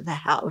over to the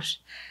house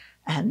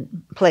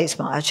and plays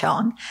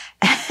mahjong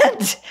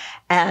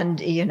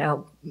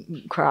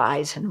and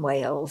cries and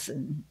wails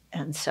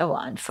and so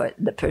on for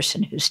the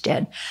person who's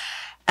dead.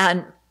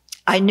 And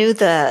I knew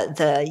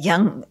the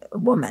young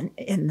woman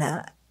in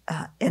the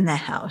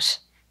house,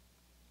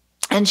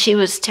 and she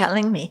was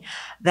telling me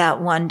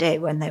that one day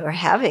when they were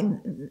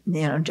having,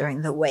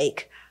 during the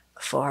wake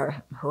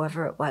for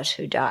whoever it was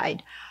who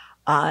died,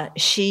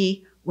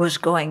 she was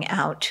going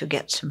out to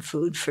get some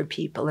food for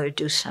people or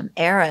do some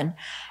errand,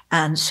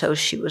 and so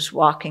she was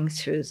walking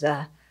through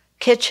the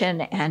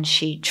kitchen and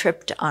she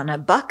tripped on a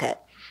bucket,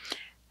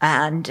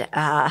 and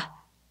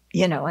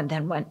and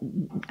then went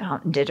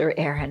out and did her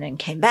errand and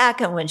came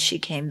back. And when she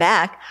came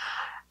back,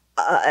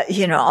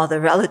 all the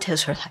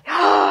relatives were like,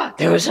 oh,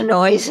 there was a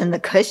noise in the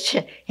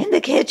kitchen. In the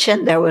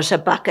kitchen, there was a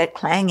bucket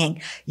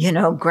clanging.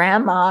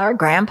 Grandma or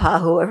grandpa,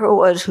 whoever it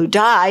was who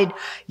died,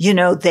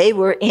 they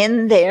were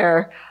in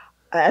there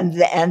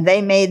and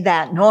they made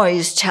that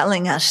noise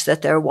telling us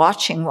that they're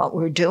watching what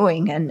we're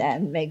doing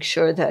and make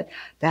sure that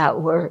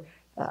we're,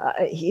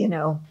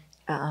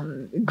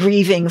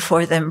 grieving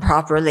for them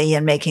properly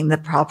and making the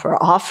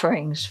proper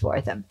offerings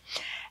for them.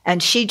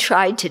 And she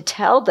tried to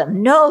tell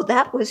them, no,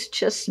 that was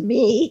just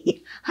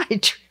me. I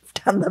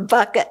tripped on the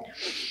bucket.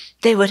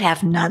 They would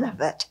have none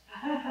of it.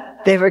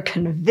 They were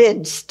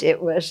convinced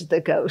it was the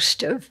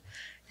ghost of,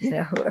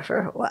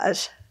 whoever it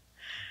was.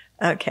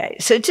 Okay,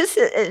 so just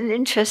an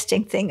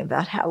interesting thing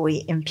about how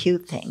we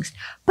impute things.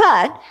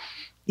 But,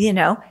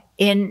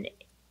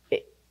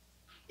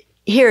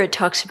 here it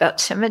talks about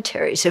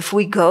cemeteries. If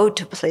we go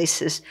to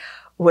places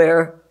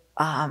where,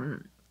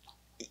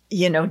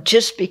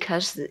 just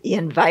because the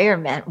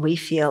environment we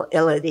feel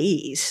ill at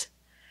ease,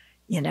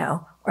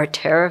 or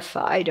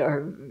terrified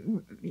or,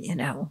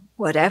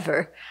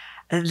 whatever,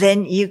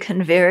 then you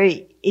can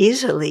very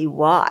easily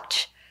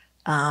watch,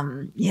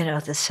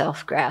 the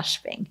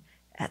self-grasping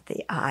at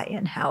the eye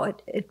and how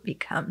it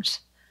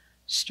becomes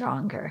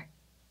stronger.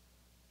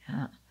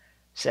 Yeah.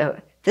 So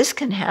this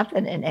can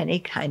happen in any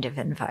kind of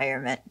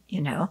environment,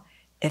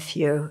 if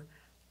you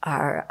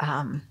are,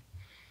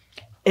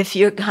 if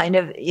you're kind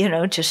of,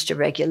 just a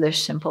regular,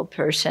 simple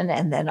person,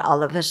 and then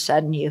all of a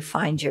sudden you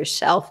find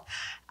yourself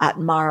at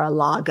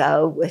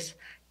Mar-a-Lago with,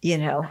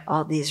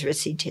 all these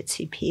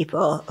ritzy-titsy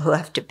people who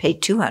have to pay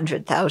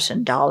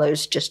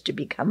 $200,000 just to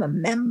become a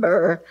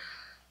member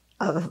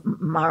of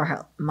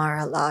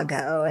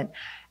Mar-a-Lago.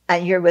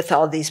 And you're with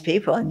all these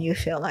people and you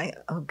feel like,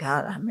 oh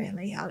God, I'm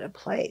really out of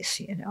place.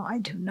 I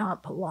do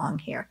not belong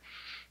here.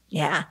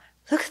 Yeah.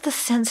 Look at the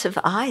sense of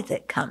I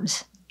that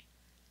comes.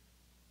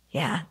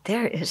 Yeah,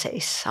 there is a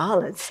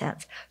solid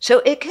sense. So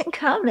it can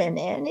come in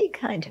any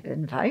kind of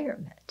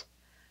environment.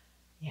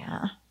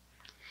 Yeah.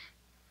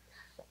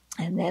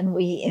 And then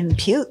we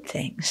impute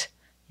things.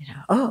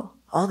 Oh,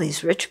 all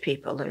these rich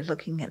people are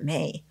looking at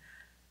me.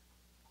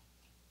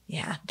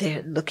 Yeah,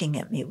 they're looking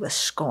at me with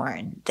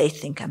scorn. They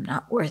think I'm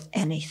not worth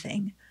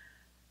anything.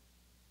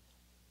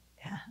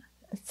 Yeah,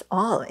 it's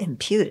all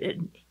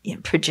imputed,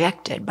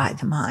 projected by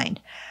the mind.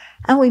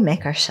 And we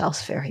make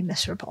ourselves very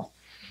miserable.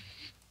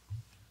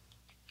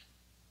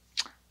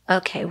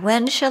 Okay,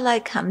 when shall I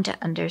come to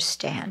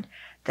understand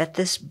that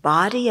this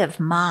body of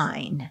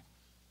mine,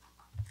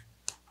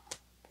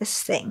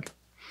 this thing,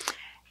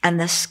 and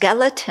the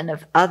skeleton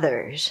of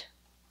others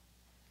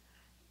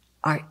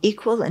are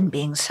equal in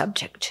being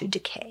subject to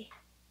decay?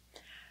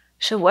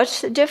 So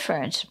what's the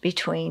difference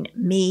between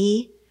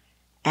me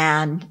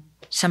and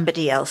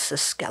somebody else's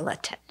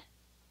skeleton?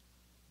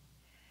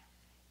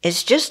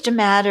 It's just a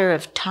matter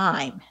of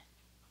time,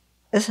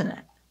 isn't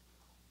it?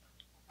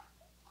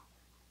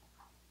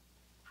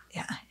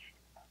 Yeah.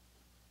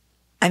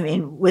 I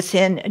mean,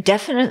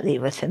 definitely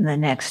within the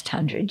next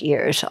 100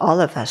 years,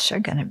 all of us are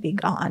going to be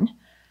gone.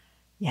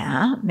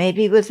 Yeah,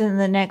 maybe within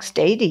the next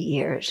 80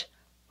 years,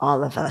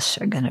 all of us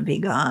are going to be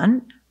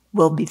gone.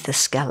 We'll be the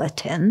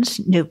skeletons.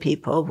 New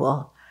people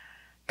will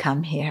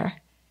come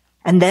here.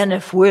 And then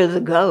if we're the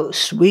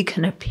ghosts, we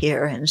can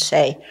appear and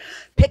say,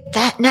 pick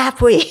that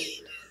knapweed.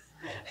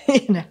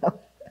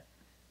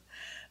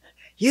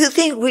 You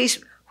think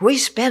we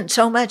spent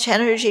so much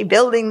energy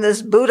building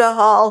this Buddha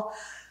hall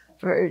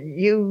for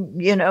you,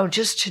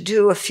 just to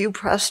do a few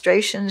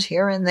prostrations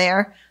here and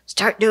there?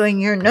 Start doing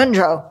your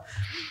nundro.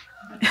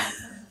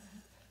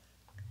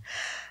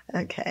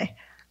 Okay.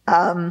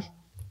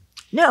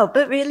 No,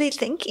 but really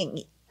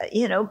thinking,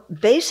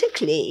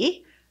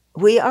 basically,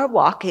 we are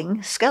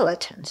walking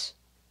skeletons.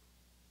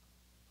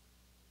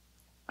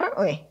 Aren't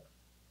we?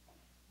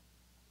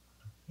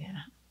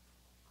 Yeah.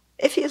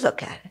 If you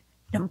look at it,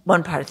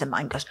 one part of the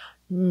mind goes,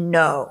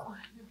 no.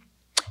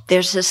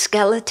 There's a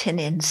skeleton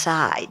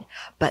inside,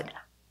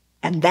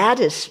 and that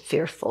is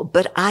fearful,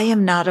 but I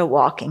am not a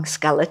walking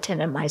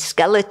skeleton, and my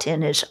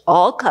skeleton is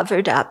all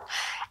covered up,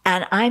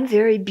 and I'm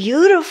very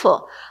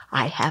beautiful.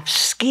 I have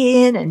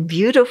skin and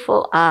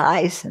beautiful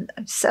eyes, and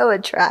I'm so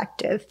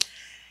attractive,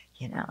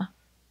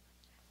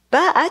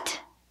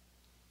 But,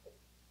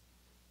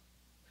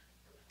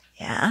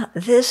 yeah,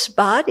 this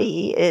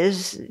body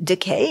is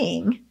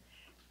decaying,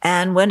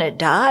 and when it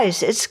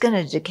dies, it's going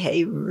to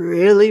decay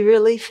really,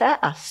 really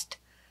fast,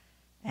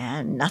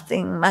 and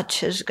nothing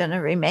much is going to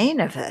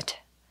remain of it.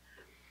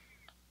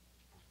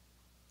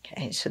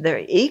 Okay, so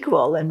they're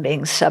equal in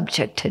being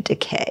subject to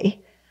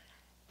decay,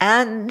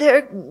 and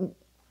they're,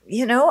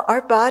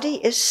 our body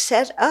is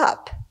set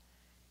up.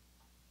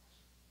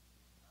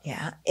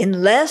 Yeah,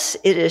 unless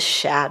it is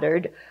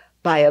shattered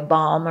by a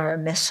bomb or a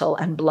missile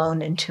and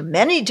blown into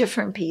many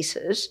different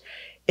pieces,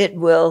 it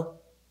will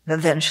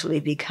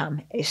eventually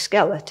become a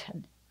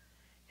skeleton.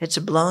 If it's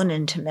blown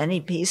into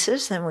many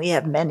pieces, then we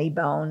have many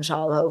bones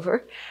all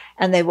over,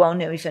 and they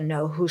won't even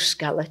know whose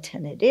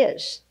skeleton it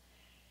is.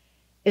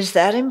 Is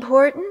that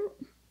important?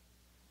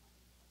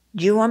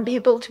 Do you want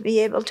people to be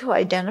able to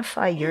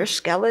identify your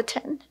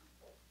skeleton?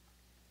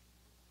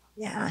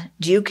 Yeah.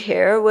 Do you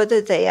care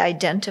whether they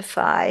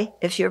identify,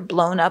 if you're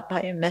blown up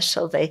by a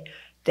missile, they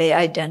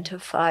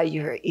identify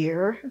your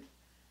ear?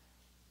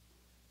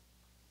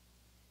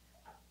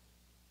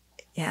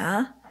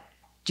 Yeah.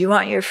 Do you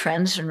want your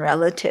friends and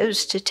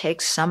relatives to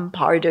take some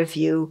part of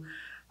you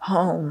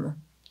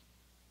home?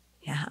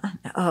 Yeah.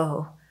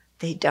 Oh,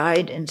 they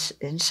died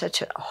in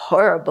such a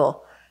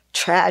horrible,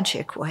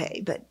 tragic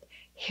way, but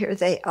here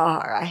they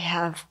are. I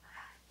have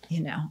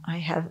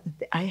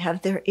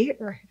their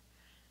ear.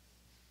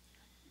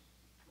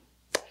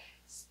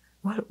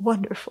 What a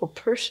wonderful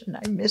person.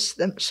 I miss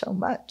them so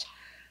much.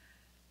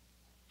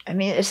 I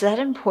mean, is that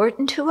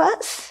important to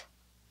us?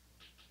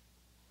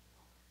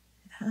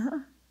 Huh?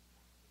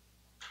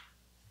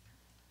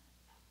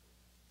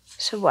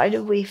 So why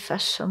do we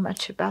fuss so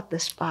much about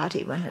this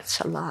body when it's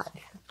alive?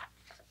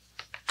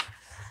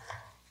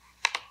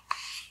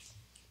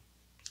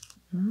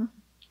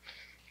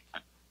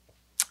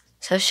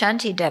 So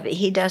Shantideva,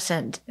 he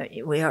doesn't,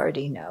 we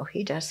already know,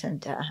 he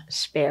doesn't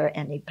spare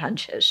any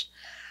punches.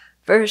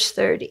 Verse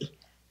 30,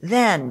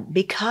 then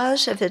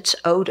because of its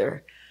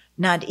odor,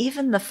 not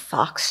even the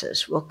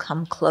foxes will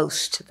come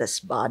close to this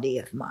body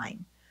of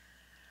mine,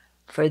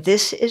 for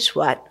this is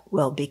what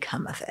will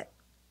become of it.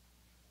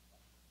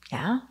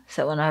 Yeah,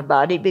 so when our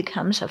body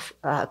becomes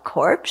a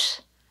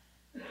corpse,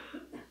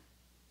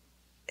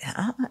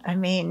 yeah, I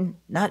mean,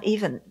 not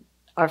even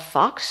the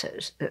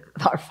foxes,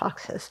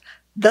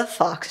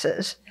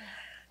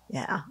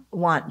 yeah,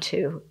 want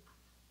to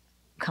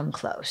come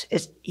close.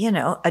 It's,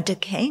 a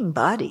decaying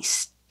body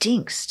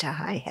stinks to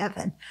high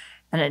heaven,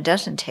 and it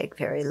doesn't take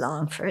very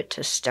long for it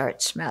to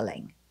start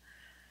smelling,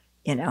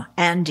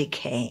 and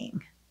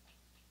decaying.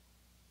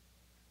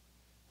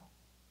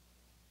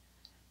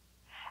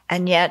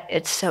 And yet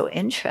it's so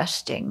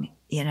interesting,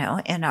 in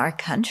our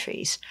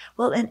countries.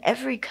 Well, in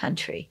every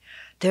country,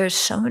 there's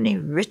so many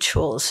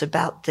rituals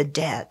about the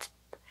dead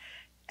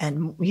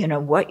and,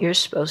 what you're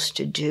supposed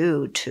to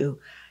do to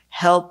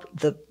help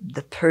the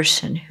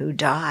person who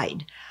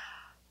died.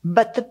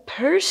 But the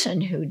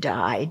person who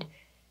died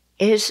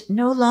is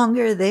no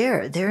longer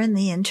there. They're in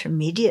the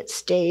intermediate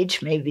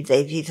stage. Maybe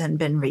they've even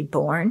been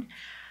reborn.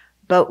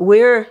 But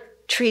we're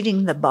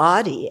treating the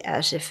body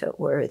as if it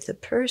were the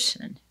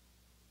person.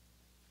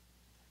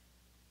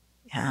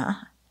 Yeah,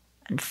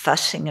 and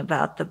fussing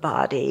about the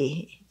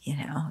body,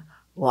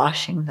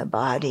 washing the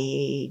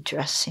body,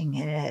 dressing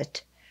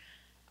it,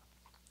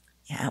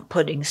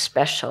 putting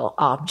special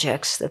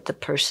objects that the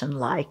person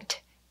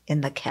liked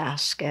in the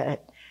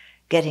casket,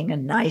 getting a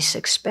nice,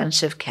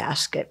 expensive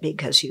casket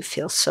because you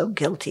feel so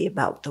guilty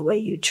about the way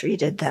you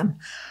treated them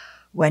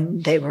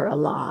when they were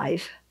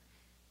alive.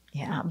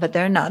 Yeah, but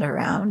they're not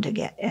around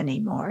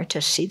anymore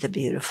to see the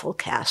beautiful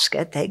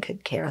casket. They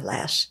could care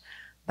less,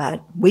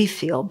 but we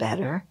feel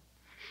better.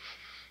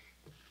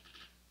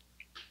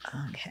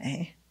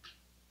 Okay.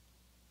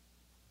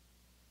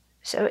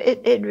 So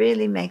it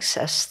really makes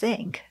us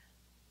think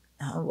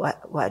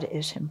what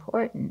is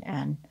important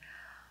and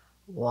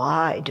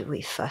why do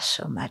we fuss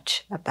so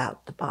much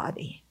about the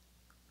body?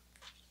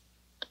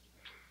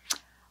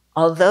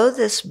 Although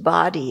this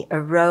body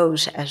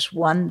arose as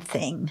one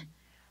thing,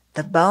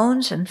 the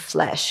bones and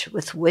flesh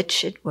with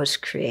which it was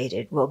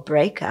created will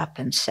break up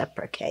and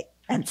separate.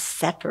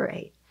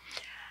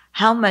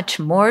 How much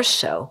more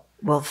so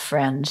will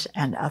friends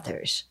and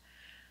others?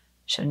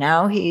 So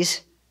now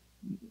he's,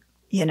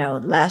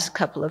 last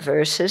couple of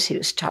verses, he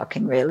was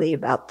talking really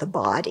about the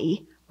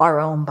body, our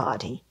own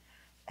body,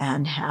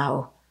 and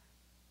how,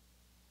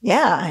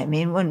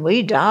 when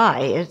we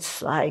die,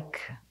 it's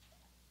like,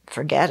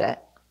 forget it.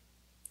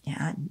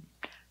 Yeah,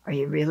 are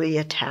you really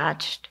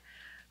attached?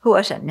 Who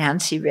was it?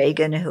 Nancy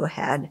Reagan, who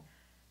had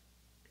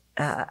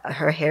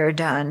her hair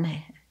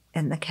done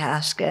in the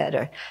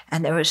casket,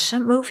 and there was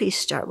some movie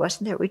star,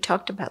 wasn't there? We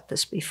talked about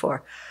this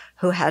before,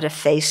 who had a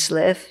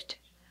facelift.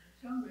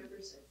 Joan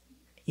Rivers.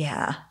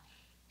 Yeah,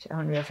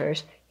 Joan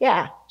Rivers.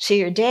 Yeah, so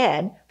you're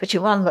dead, but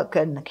you want to look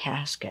good in the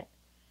casket.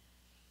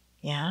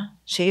 Yeah,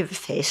 so you have a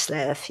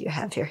facelift, you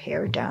have your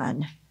hair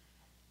done.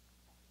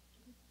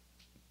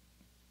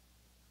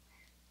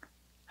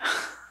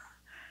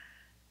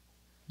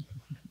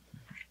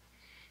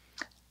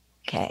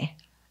 Okay,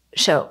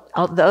 so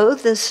although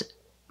this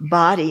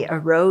body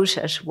arose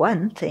as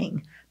one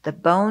thing, the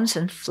bones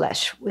and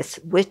flesh with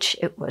which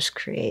it was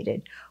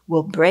created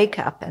will break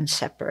up and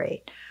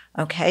separate.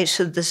 Okay,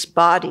 so this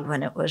body,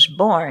 when it was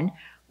born,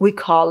 we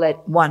call it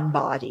one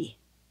body.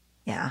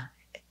 Yeah,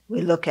 we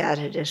look at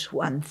it as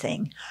one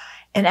thing.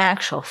 In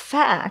actual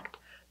fact,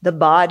 the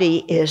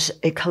body is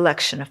a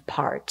collection of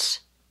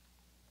parts.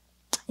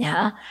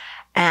 Yeah,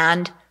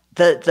 and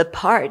the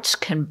parts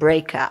can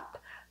break up.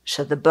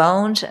 So the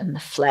bones and the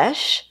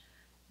flesh,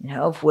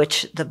 of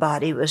which the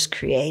body was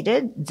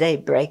created, they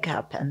break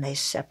up and they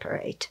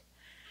separate.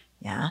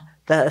 Yeah,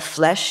 the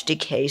flesh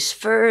decays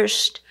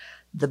first,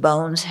 the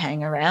bones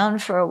hang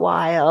around for a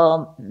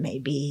while,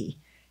 maybe,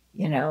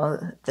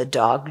 the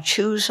dog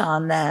chews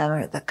on them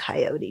or the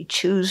coyote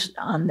chews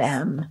on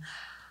them.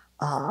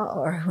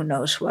 or who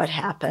knows what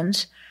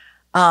happens,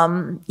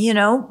 you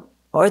know,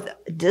 or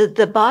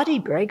the body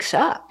breaks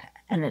up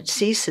and it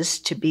ceases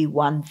to be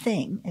one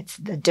thing. It's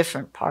the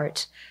different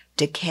parts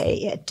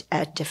decay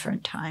at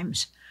different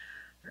times.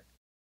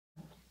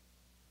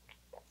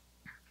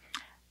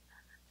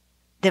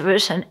 There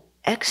was an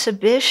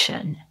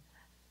exhibition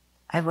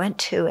I went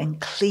to in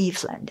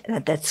Cleveland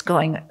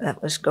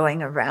that was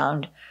going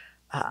around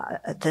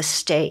the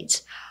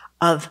States,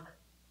 of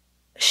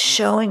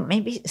showing,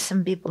 maybe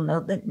some people know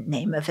the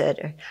name of it,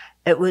 or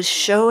it was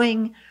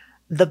showing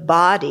the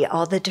body,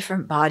 all the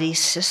different body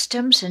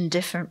systems in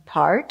different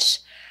parts,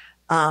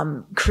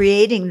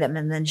 creating them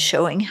and then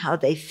showing how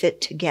they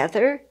fit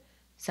together.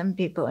 Some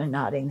people are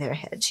nodding their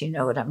heads. You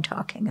know what I'm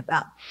talking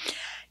about.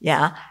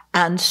 Yeah.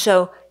 And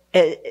so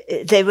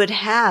they would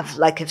have,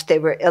 like if they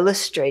were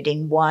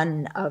illustrating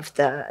one of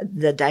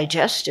the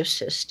digestive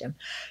system,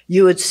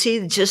 you would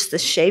see just the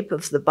shape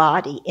of the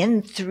body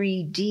in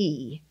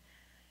 3D,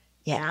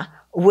 yeah,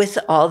 with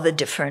all the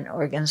different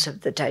organs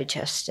of the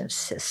digestive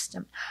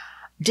system.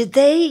 Did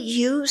they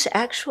use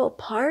actual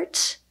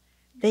parts?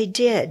 They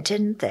did,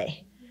 didn't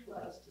they?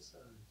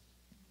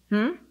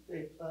 Plasticized.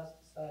 They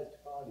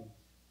plasticized bodies.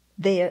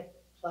 They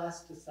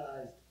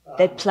Plasticized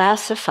bodies.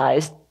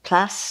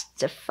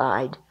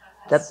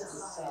 They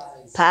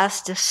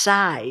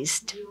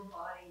plasticized.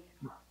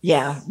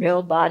 Yeah,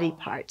 real body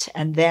parts,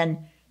 and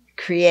then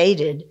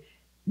created,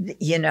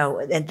 you know,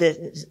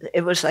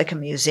 it was like a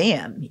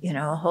museum, you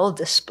know, a whole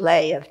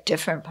display of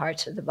different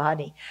parts of the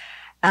body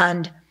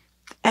and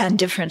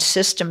different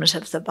systems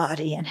of the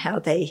body and how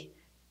they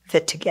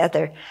fit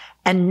together.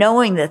 And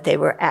knowing that they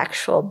were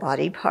actual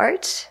body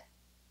parts,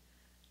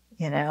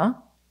 you know,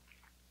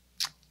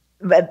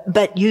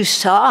 but you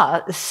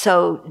saw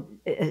so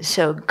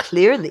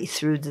clearly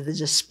through the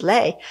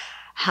display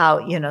how,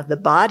 you know, the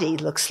body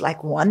looks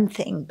like one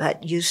thing,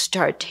 but you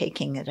start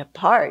taking it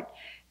apart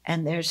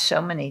and there's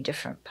so many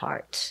different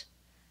parts.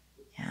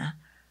 Yeah.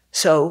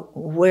 So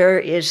where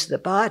is the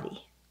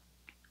body?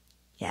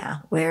 Yeah.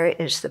 Where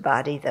is the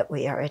body that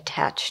we are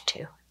attached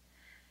to?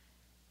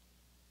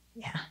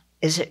 Yeah.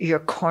 Is it your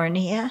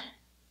cornea?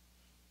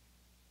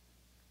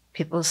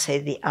 People say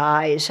the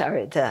eyes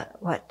are the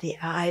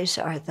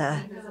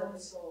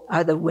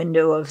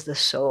window of the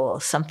soul,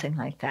 something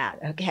like that,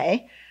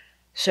 okay?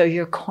 So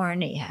your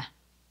cornea.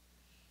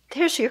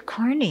 There's your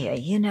cornea,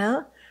 you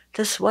know,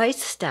 this white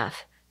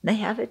stuff. They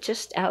have it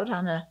just out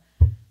on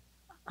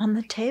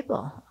the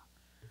table,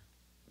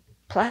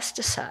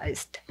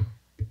 plasticized.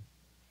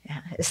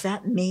 Yeah. Is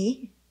that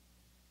me?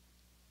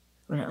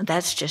 Well,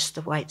 that's just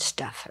the white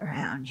stuff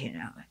around, you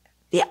know,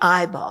 the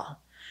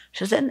eyeball.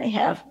 So then they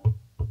have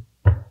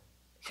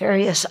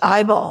various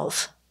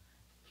eyeballs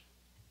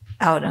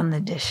out on the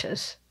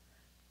dishes.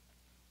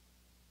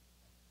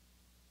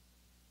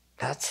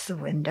 That's the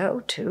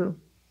window to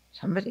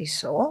somebody's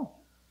soul.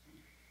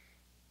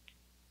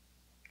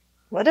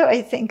 What do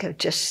I think of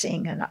just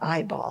seeing an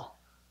eyeball?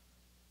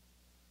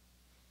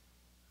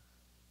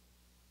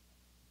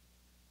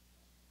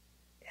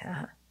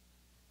 Yeah.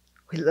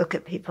 We look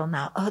at people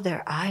now, oh,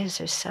 their eyes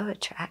are so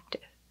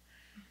attractive.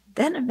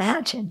 Then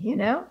imagine, you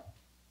know,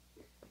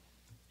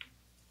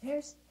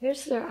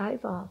 here's their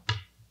eyeball.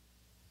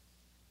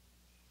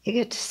 You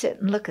get to sit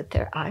and look at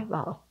their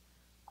eyeball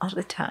all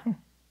the time.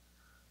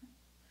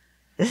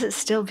 Is it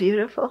still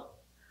beautiful?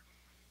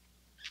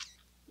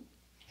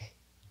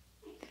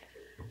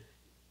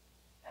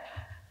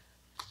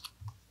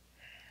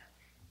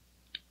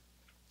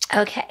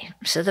 Okay,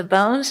 so the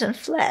bones and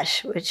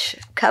flesh, which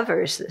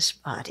covers this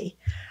body,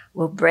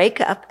 will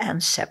break up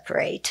and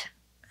separate.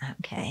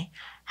 Okay,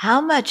 how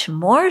much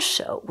more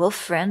so will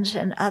friends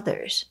and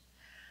others?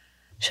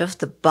 So if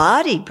the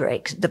body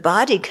breaks, the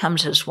body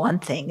comes as one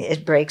thing,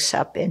 it breaks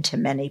up into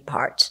many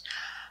parts.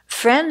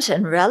 Friends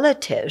and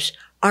relatives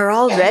are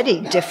already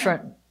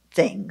different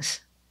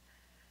things.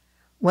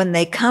 When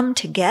they come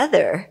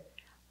together,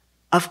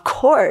 of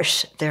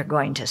course, they're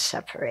going to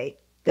separate.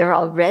 They're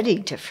already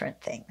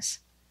different things.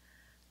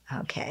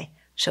 Okay,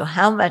 so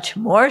how much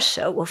more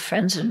so will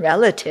friends and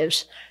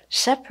relatives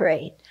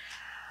separate?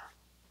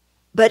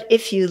 But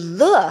if you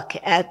look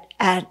at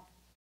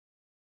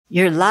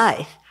your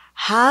life,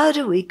 how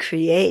do we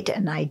create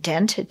an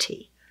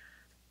identity?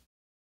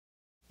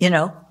 You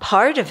know,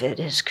 part of it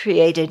is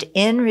created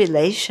in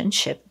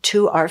relationship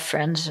to our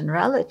friends and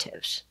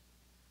relatives.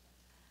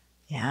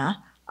 Yeah,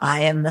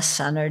 I am the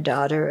son or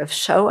daughter of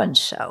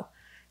so-and-so.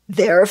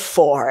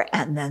 Therefore,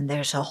 and then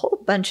there's a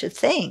whole bunch of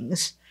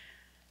things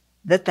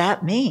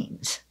that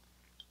means.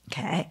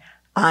 Okay,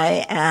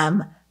 I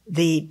am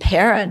the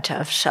parent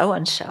of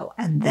so-and-so,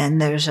 and then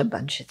there's a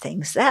bunch of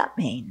things that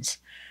means.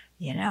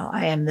 You know,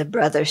 I am the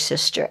brother,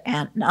 sister,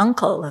 aunt, and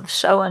uncle of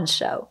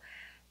so-and-so.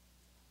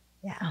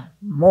 Yeah,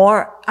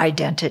 more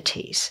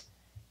identities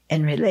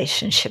in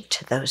relationship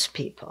to those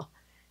people.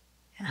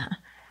 Yeah.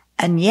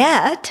 And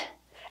yet,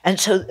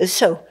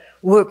 so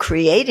we're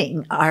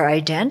creating our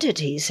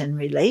identities in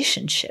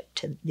relationship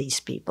to these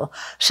people.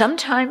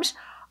 Sometimes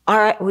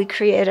we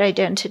create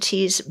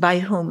identities by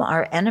whom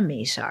our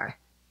enemies are.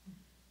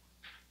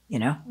 You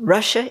know,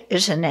 Russia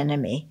is an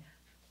enemy.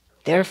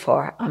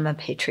 Therefore, I'm a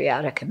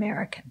patriotic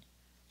American.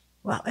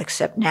 Well,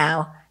 except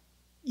now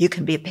you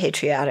can be a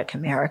patriotic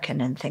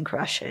American and think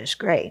Russia is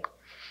great.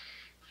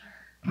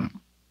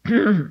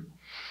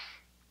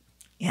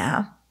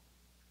 Yeah.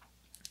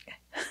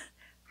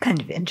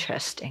 Kind of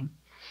interesting.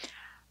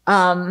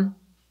 You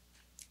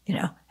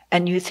know,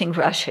 and you think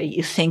Russia,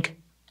 you think,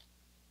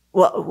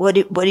 what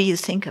do you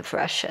think of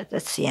Russia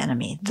that's the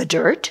enemy? The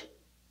dirt?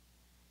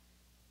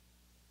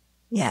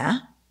 Yeah.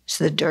 Is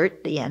the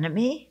dirt the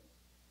enemy?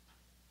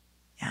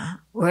 Yeah.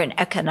 We're in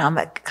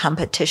economic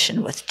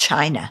competition with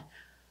China.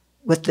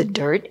 With the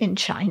dirt in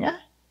China?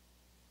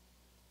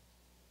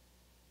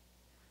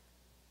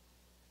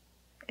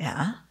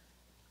 Yeah.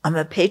 I'm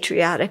a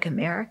patriotic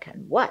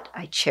American. What?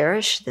 I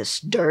cherish this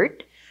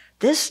dirt?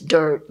 This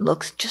dirt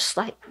looks just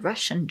like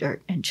Russian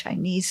dirt and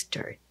Chinese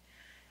dirt.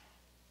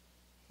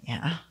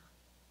 Yeah.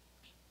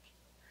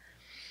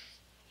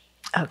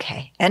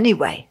 Okay.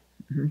 Anyway,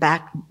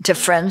 back to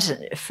friends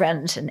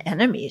and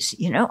enemies.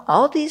 You know,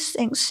 all these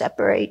things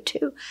separate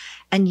too.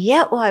 And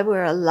yet while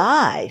we're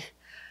alive,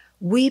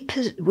 we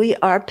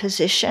are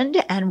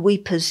positioned and we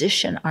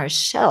position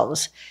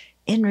ourselves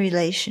in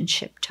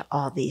relationship to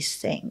all these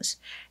things.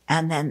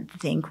 And then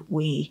think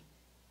we,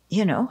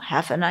 you know,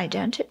 have an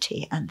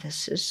identity and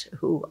this is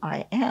who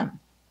I am.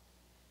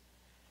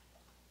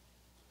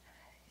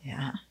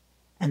 Yeah.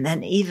 And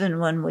then even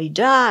when we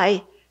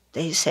die,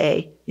 they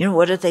say, you know,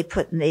 what do they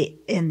put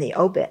in the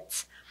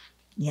obits?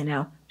 You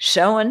know,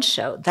 so and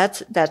so.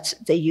 That's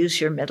they use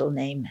your middle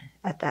name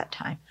at that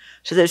time.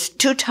 So there's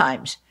two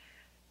times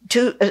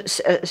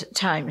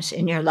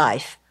in your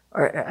life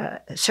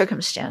or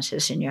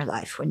circumstances in your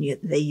life when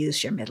they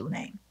use your middle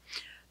name.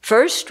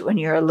 First, when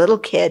you're a little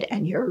kid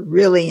and you're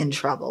really in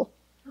trouble.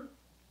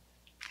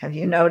 Have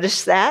you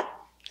noticed that?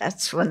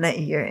 That's when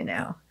you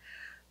know.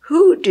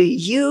 Who do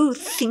you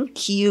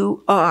think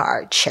you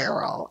are,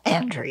 Cheryl,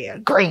 Andrea,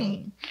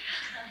 Green?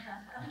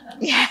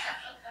 Yeah,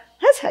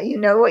 that's how you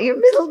know what your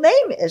middle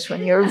name is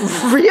when you're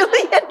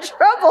really in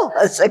trouble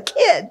as a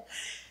kid.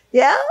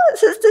 Yeah,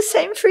 is this the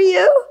same for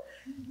you?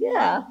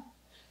 Yeah.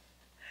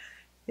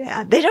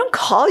 Yeah, they don't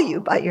call you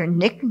by your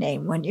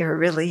nickname when you're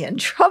really in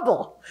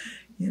trouble,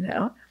 you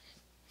know.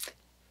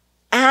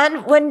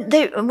 And when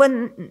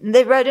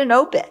they write an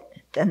obit,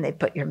 then they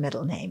put your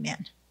middle name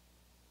in.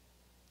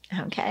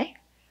 Okay?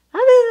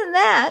 Other than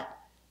that,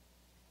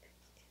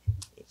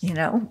 you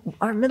know,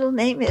 our middle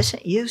name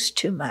isn't used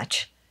too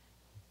much.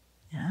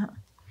 Yeah.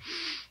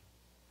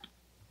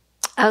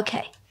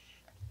 Okay.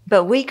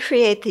 But we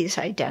create these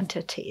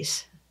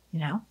identities,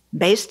 you know,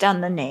 based on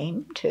the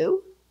name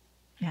too.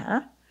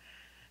 Yeah.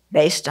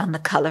 Based on the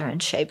color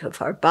and shape of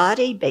our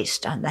body,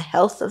 based on the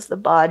health of the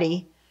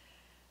body.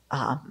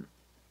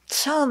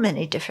 So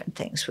many different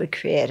things we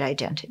create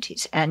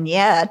identities. And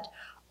yet,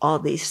 all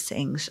these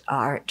things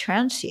are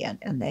transient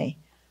and they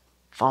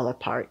fall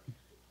apart.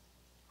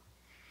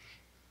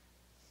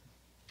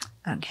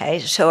 Okay,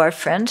 so our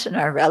friends and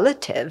our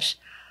relatives,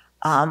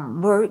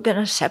 we're going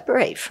to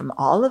separate from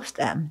all of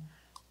them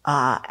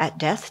at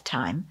death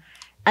time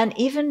and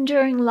even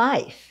during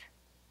life.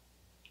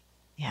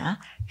 Yeah,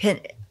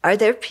 are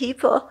there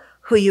people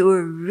who you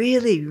were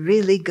really,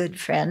 really good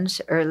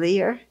friends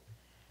earlier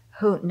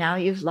who now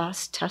you've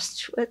lost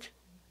touch with?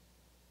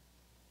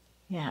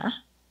 Yeah.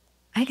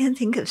 I can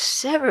think of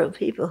several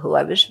people who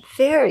I was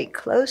very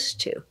close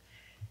to,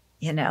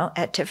 you know,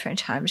 at different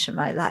times in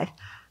my life.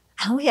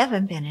 And we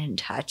haven't been in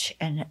touch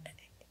in,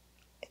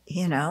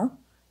 you know,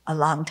 a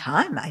long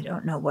time. I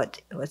don't know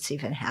what's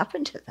even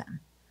happened to them.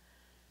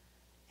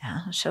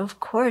 Yeah. So of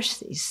course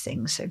these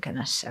things are going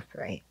to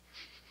separate.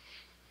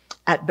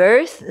 At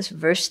birth, this is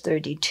verse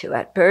 32,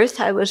 at birth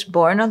I was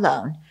born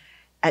alone.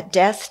 At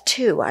death,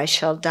 too, I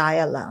shall die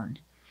alone.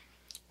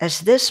 As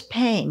this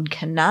pain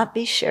cannot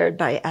be shared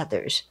by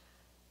others.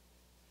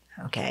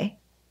 Okay,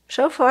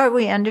 so far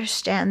we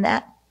understand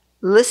that.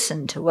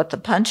 Listen to what the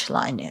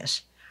punchline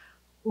is.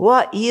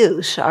 What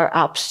use are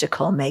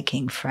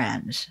obstacle-making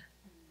friends?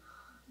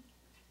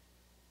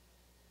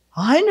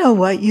 I know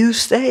what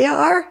use they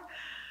are.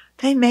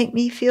 They make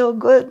me feel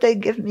good. They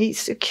give me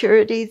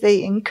security.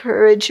 They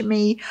encourage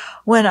me.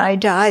 When I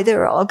die,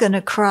 they're all going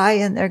to cry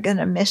and they're going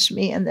to miss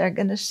me and they're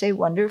going to say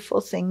wonderful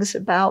things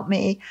about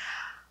me.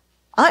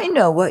 I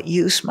know what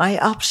use my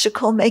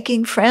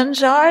obstacle-making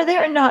friends are.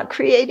 They're not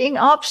creating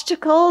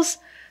obstacles.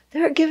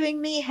 They're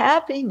giving me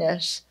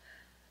happiness.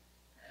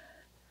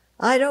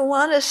 I don't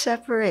want to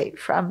separate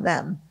from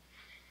them.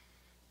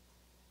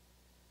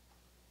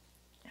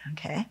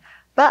 Okay,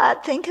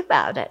 but think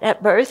about it.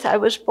 At birth, I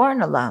was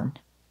born alone.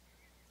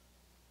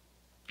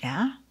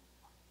 Yeah?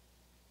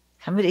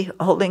 Somebody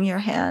holding your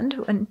hand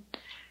when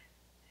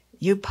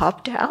you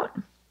popped out?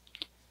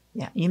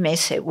 Yeah, you may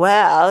say,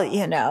 well,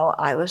 you know,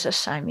 I was a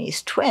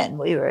Siamese twin.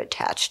 We were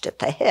attached at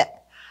the hip.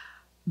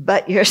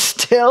 But you're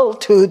still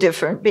two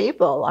different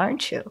people,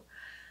 aren't you?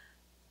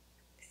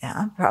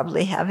 Yeah,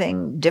 probably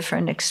having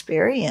different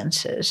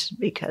experiences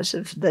because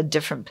of the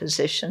different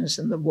positions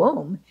in the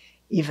womb,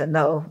 even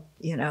though,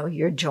 you know,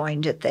 you're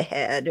joined at the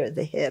head or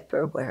the hip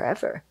or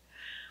wherever.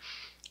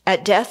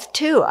 At death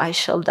too, I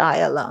shall die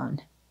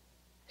alone.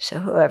 So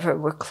whoever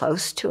we're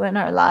close to in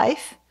our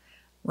life,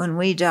 when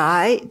we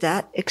die,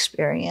 that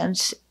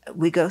experience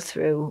we go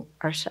through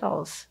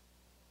ourselves.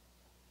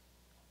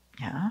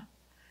 Yeah.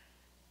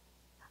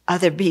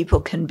 Other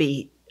people can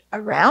be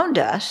around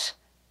us,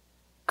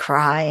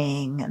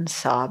 crying and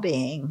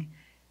sobbing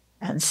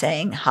and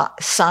saying,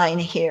 sign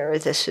here,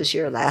 this is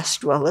your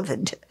last will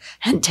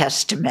and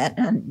testament,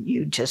 and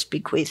you just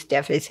bequeathed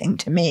everything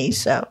to me,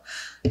 so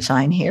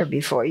sign here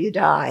before you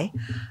die.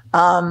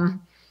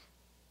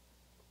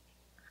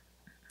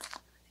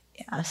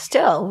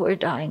 Still, we're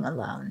dying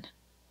alone.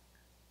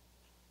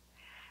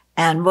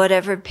 And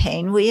whatever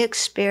pain we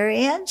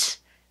experience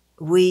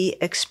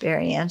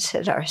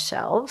it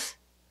ourselves.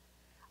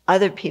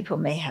 Other people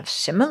may have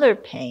similar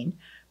pain,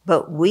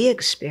 but we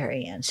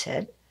experience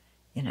it.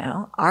 You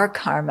know, our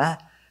karma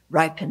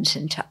ripens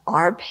into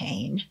our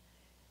pain.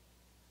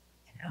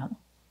 You know,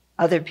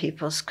 other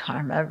people's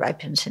karma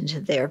ripens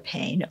into their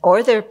pain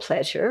or their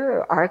pleasure,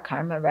 or our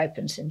karma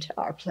ripens into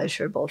our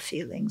pleasurable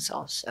feelings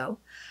also.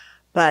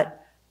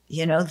 But,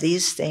 you know,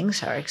 these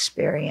things are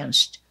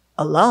experienced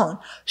alone.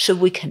 So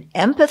we can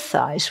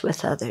empathize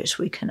with others.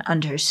 We can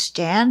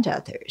understand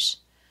others.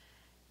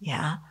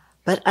 Yeah.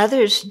 But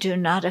others do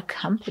not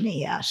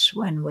accompany us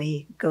when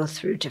we go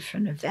through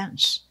different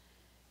events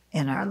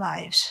in our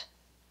lives.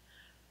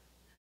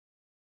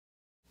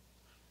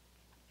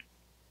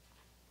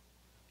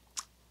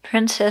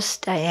 Princess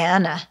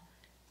Diana,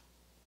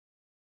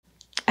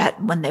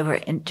 when they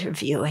were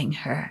interviewing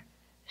her,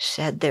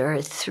 said there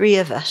are 3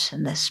 of us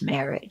in this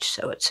marriage,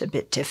 so it's a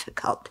bit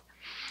difficult.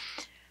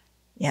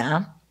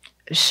 Yeah.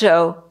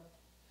 So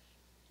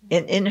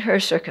in her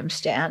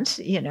circumstance,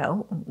 you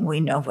know, we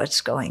know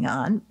what's going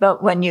on.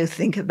 But when you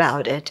think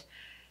about it,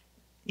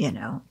 you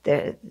know,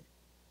 the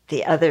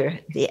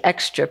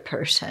extra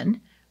person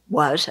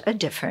was a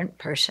different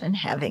person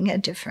having a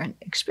different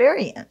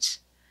experience.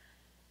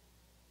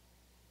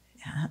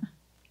 Yeah.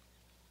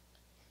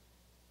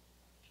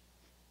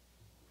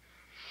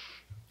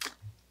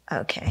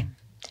 Okay.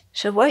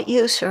 So what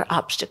use are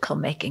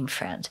obstacle-making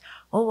friends?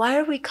 Well, why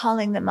are we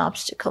calling them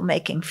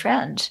obstacle-making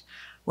friends?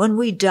 When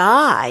we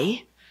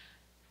die,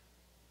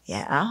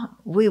 yeah,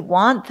 we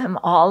want them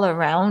all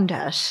around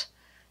us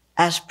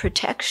as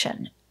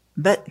protection.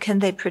 But can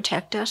they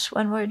protect us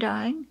when we're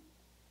dying?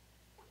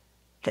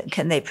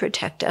 Can they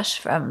protect us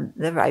from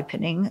the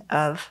ripening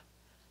of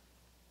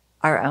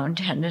our own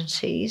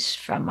tendencies,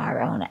 from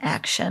our own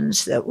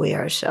actions that we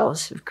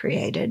ourselves have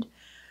created?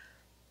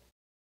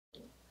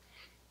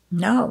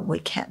 No, we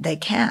can't. They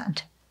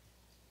can't.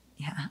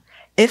 Yeah.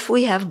 If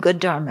we have good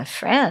Dharma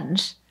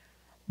friends,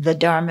 the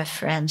Dharma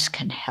friends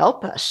can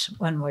help us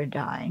when we're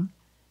dying.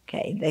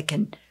 Okay, they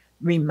can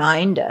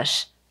remind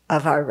us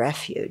of our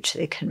refuge.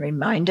 They can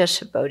remind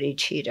us of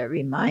bodhicitta,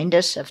 remind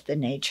us of the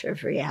nature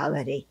of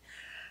reality.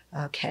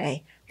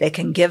 Okay, they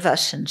can give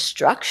us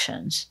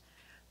instructions,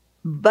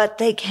 but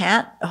they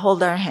can't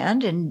hold our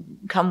hand and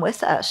come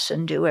with us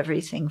and do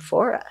everything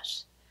for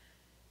us.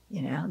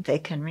 You know, they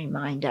can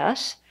remind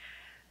us,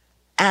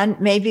 and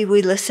maybe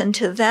we listen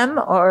to them,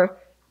 or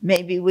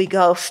maybe we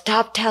go,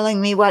 stop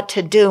telling me what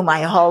to do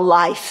my whole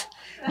life.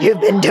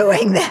 You've been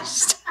doing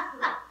this.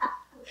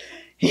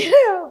 You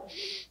know,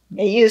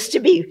 it used to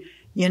be,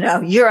 you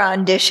know, you're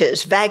on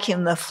dishes,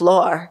 vacuum the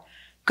floor,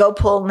 go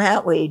pull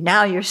knotweed.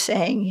 Now you're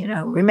saying, you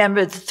know,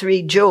 remember the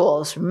 3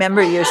 jewels,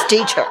 remember your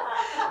teacher.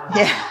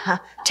 Yeah,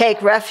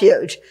 take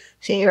refuge.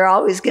 See, you're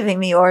always giving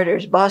me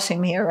orders, bossing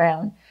me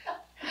around.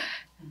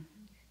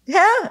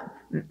 Yeah,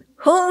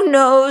 who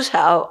knows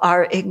how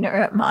our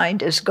ignorant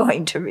mind is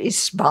going to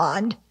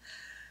respond?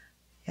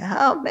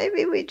 Yeah,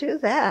 maybe we do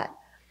that.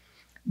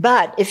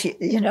 But if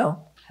you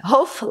know,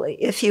 hopefully,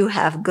 if you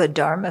have good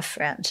Dharma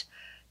friends,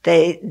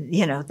 they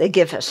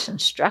give us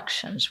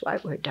instructions while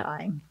we're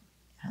dying.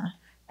 Yeah?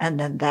 And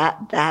then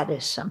that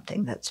is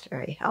something that's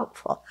very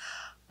helpful.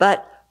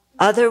 But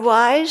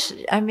otherwise,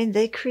 I mean,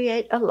 they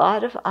create a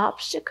lot of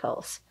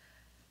obstacles.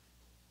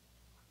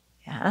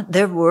 Yeah?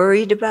 They're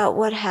worried about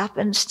what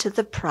happens to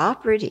the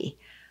property.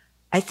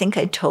 I think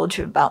I told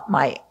you about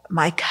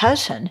my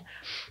cousin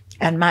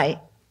and my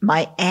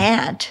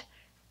aunt,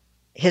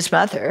 his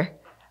mother,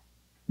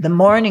 the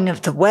morning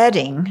of the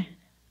wedding,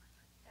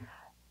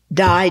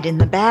 died in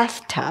the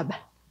bathtub.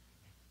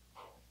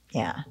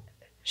 Yeah.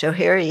 So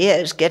here he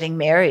is getting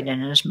married,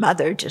 and his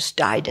mother just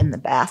died in the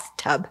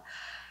bathtub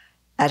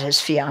at his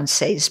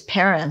fiance's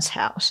parents'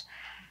 house.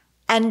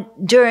 And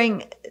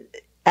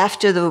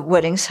after the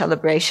wedding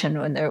celebration,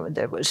 when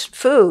there was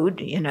food,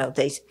 you know,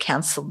 they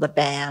canceled the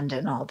band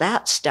and all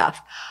that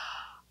stuff.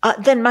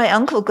 Then my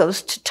uncle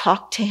goes to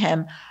talk to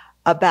him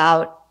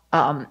about,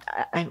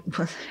 I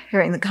was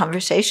hearing the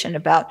conversation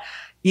about,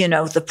 you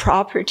know, the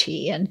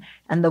property and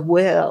the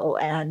will,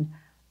 and,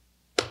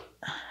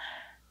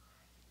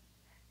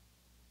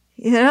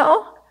 you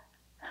know,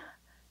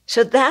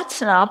 so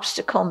that's an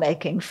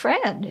obstacle-making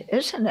friend,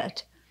 isn't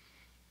it?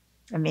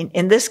 I mean,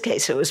 in this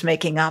case, it was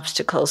making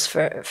obstacles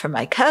for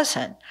my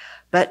cousin.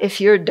 But if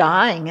you're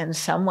dying and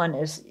someone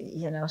is,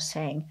 you know,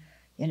 saying,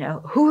 You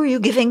know, who are you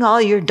giving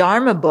all your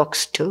Dharma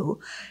books to?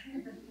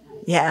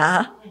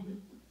 Yeah.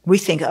 We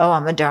think, oh,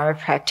 I'm a Dharma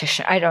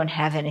practitioner. I don't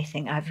have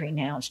anything. I've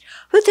renounced.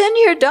 But then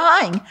you're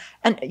dying.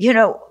 And, you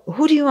know,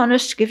 who do you want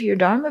us to give your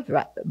Dharma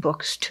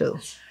books to?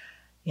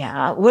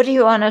 Yeah. What do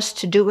you want us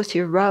to do with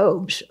your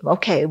robes?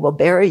 Okay, we'll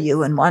bury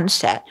you in one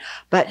set.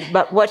 But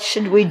what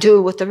should we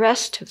do with the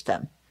rest of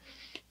them?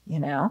 You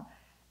know?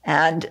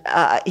 And,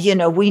 you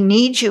know, we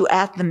need you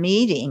at the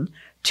meeting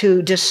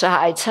to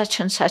decide such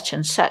and such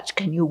and such.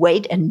 Can you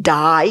wait and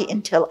die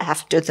until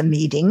after the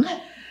meeting?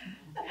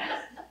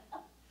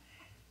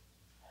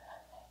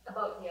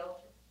 About the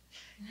altar.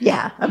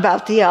 Yeah,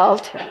 about the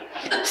altar.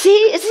 See,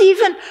 it's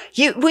even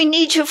we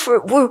need you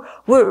for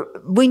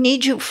we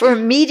need you for a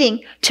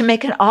meeting to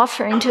make an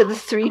offering to the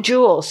 3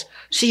 jewels.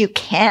 So you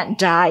can't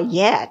die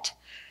yet,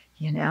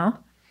 you know?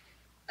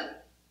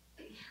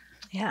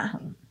 Yeah.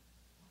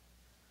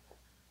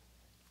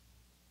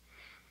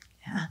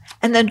 Yeah.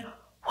 And then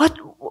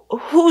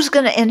who's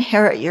going to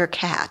inherit your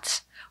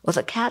cats? Well,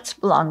 the cats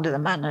belong to the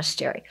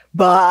monastery,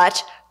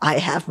 but I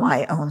have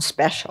my own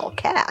special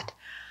cat.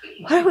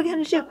 What are we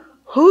going to do?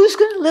 Who's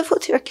going to live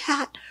with your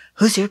cat?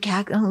 Who's your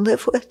cat going to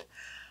live with?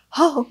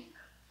 Oh,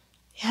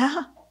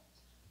 yeah.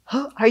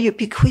 Oh, are you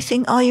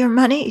bequeathing all your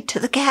money to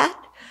the cat?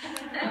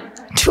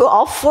 To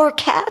all 4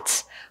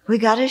 cats? We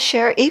got to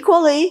share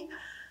equally.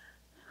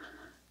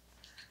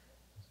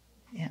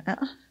 Yeah.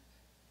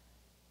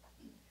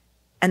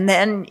 And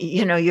then,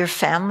 you know, your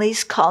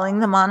family's calling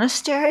the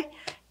monastery.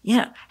 You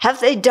know,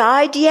 have they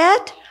died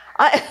yet?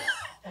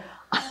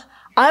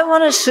 I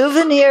want a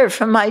souvenir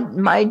from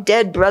my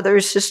dead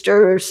brother,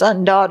 sister,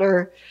 son,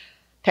 daughter,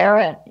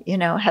 parent. You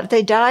know, have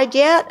they died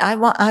yet? I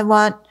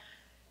want,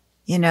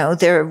 you know,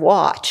 their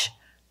watch.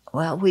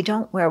 Well, we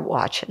don't wear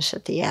watches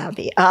at the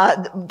Abbey.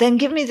 Then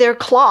give me their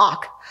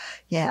clock.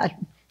 Yeah.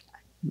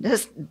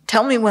 Just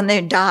tell me when they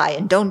die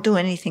and don't do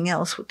anything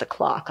else with the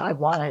clock. I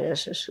want it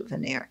as a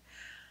souvenir.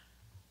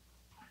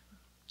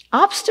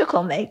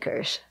 Obstacle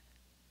makers.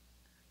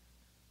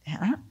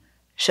 Yeah.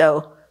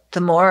 So the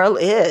moral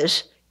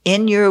is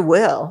in your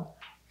will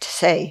to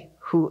say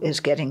who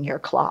is getting your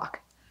clock.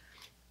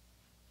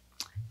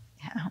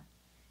 Yeah.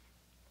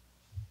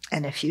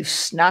 And if you've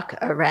snuck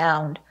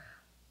around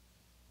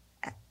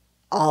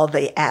all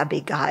the Abbey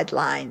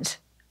guidelines,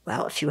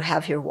 well, if you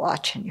have your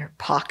watch in your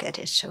pocket,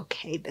 it's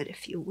okay. But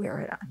if you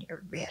wear it on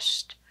your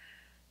wrist,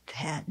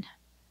 then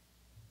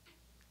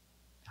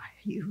are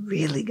you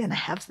really going to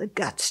have the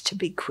guts to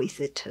bequeath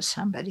it to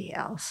somebody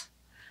else?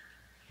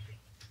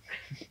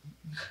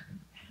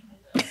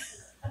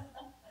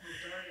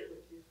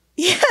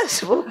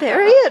 Yes, we'll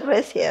bury it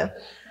with you.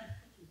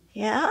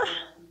 Yeah.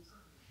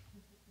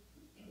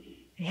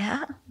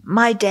 Yeah.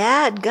 My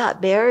dad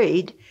got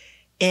buried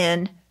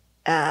in,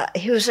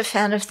 he was a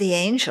fan of the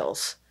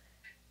Angels.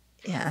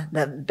 Yeah,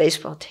 the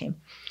baseball team.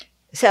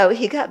 So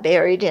he got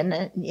buried in,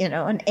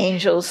 an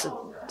Angels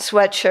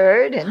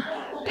sweatshirt and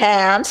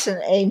pants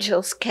and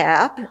Angels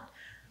cap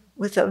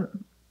with a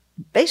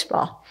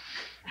baseball.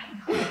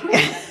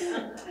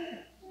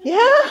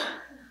 Yeah.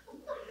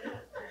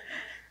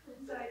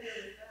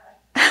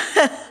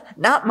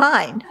 Not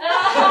mine.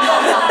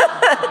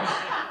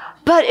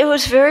 But it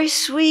was very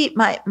sweet.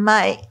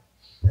 My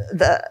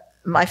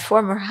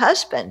former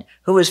husband,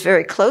 who was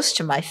very close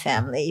to my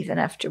family even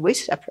after we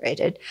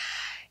separated,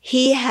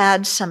 he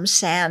had some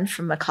sand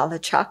from a Kala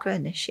Chakra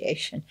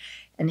initiation,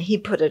 and he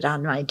put it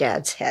on my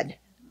dad's head.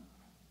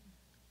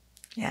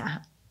 Yeah.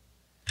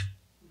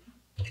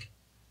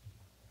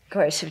 Of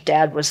course, if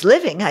Dad was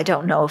living, I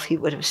don't know if he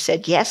would have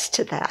said yes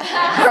to that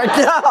or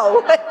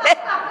no.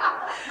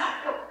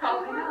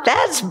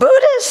 That's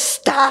Buddhist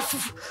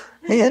stuff,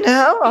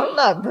 I'm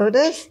not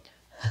Buddhist.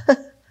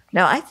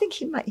 No, I think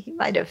he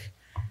might have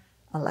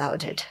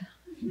allowed it.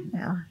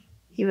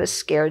 He was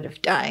scared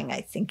of dying.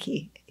 I think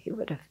he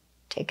would have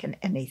taken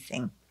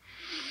anything.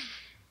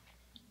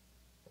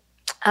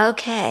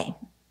 Okay.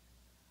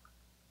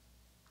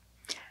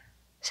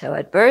 So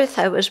at birth,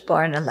 I was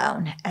born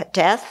alone. At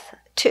death,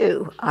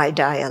 too, I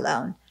die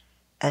alone.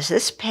 As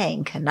this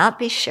pain cannot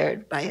be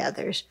shared by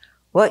others,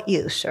 what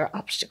use are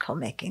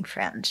obstacle-making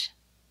friends?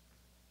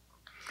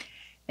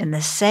 In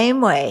the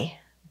same way,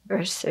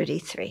 verse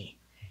 33,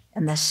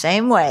 in the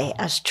same way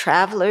as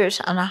travelers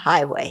on a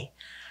highway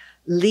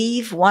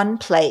leave one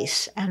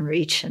place and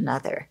reach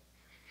another,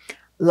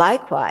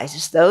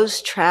 likewise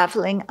those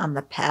traveling on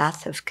the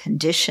path of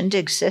conditioned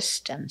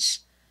existence,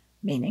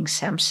 meaning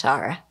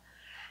samsara,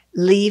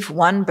 leave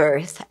one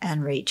birth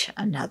and reach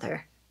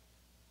another.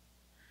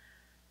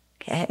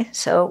 Okay,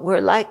 so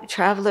we're like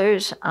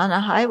travelers on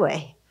a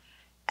highway,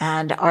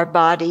 and our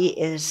body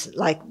is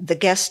like the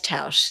guest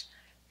house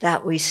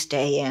that we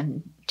stay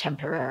in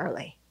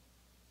temporarily.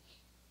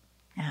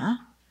 Yeah.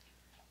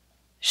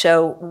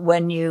 So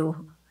when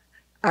you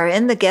are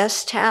in the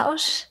guest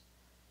house,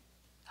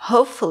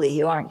 hopefully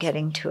you aren't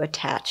getting too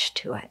attached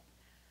to it.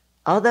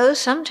 Although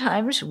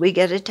sometimes we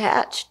get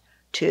attached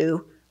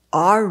to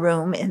our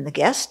room in the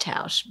guest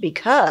house,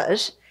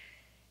 because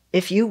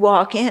if you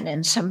walk in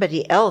and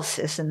somebody else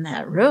is in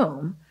that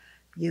room,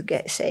 You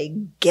say,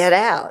 get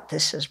out,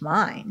 this is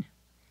mine.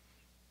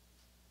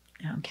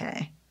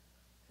 Okay.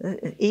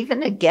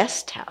 Even a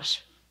guest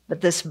house.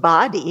 But this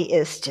body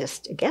is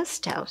just a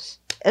guest house,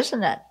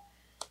 isn't it?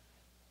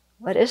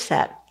 What is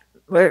that?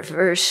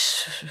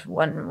 Verse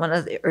one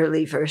of the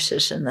early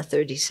verses in the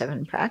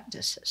 37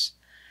 practices.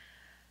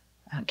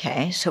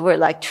 Okay, so we're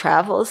like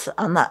travelers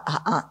on the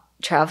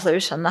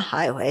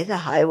highway. The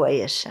highway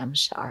is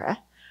samsara.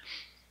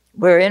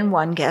 We're in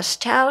one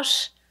guest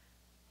house.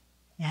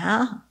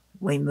 Yeah,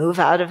 we move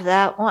out of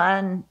that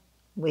one.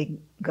 We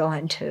go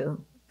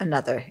into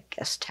another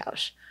guest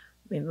house.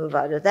 We move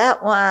out of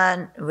that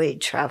one. We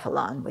travel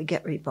on. We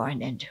get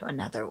reborn into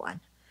another one.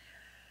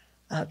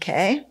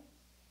 Okay.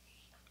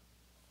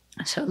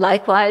 So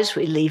likewise,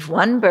 we leave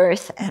one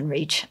birth and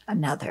reach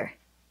another.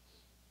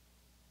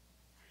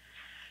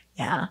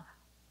 Yeah.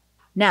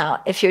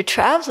 Now, if you're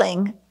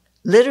traveling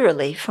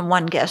literally from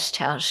one guest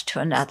house to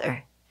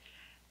another,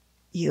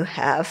 you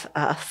have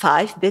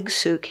 5 big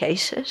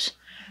suitcases,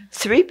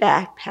 3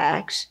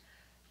 backpacks,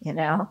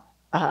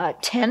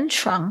 10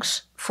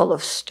 trunks full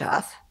of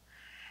stuff,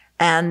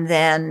 and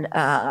then,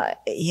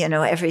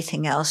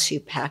 everything else you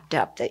packed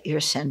up that you're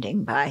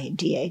sending by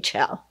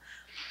DHL.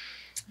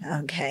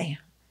 Okay.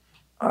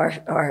 Or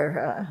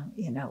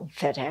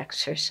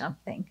FedEx or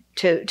something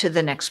to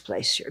the next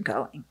place you're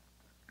going.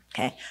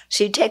 Okay,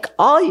 so you take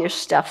all your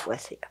stuff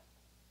with you.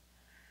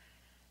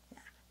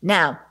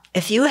 Now,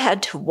 if you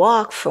had to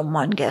walk from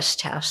one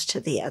guest house to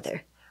the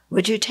other,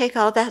 would you take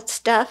all that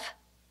stuff?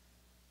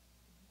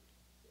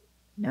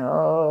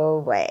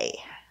 No way.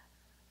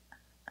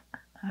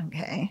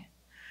 Okay.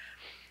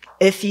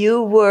 If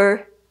you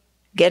were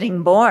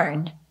getting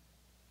born,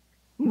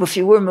 if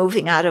you were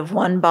moving out of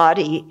one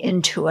body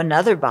into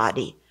another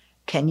body,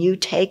 can you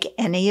take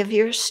any of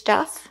your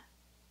stuff?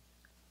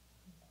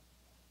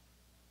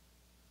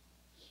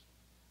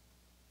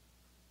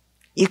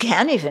 You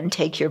can't even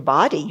take your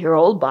body, your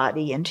old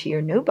body, into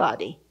your new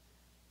body.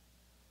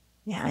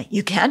 Yeah,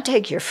 you can't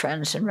take your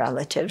friends and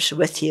relatives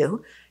with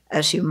you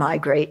as you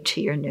migrate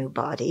to your new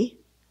body.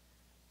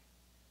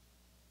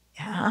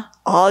 Yeah,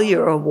 all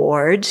your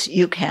awards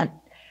you can't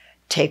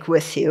take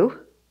with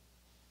you.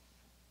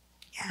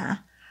 Yeah.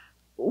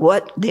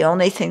 The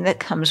only thing that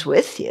comes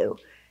with you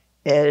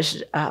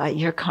is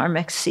your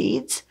karmic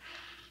seeds,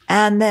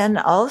 and then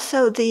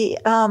also the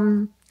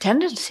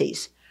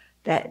tendencies,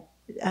 that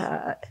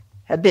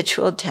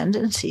habitual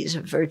tendencies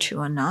of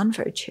virtue and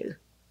non-virtue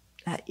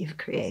that you've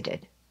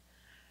created.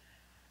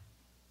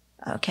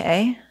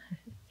 Okay?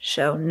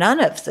 So none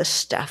of the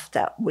stuff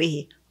that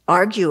we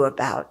argue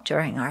about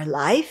during our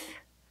life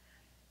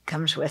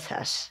comes with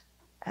us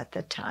at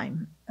the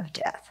time of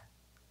death.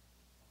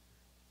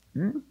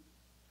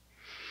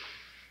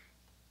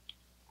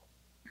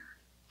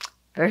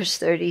 Verse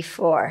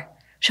 34.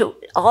 So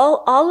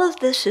all of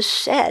this is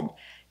said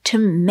to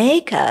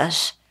make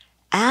us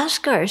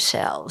ask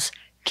ourselves,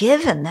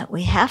 given that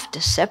we have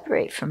to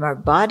separate from our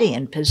body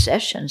and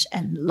possessions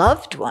and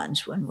loved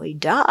ones when we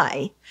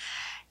die,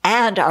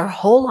 and our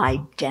whole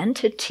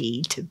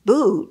identity to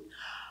boot,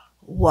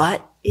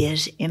 what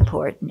is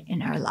important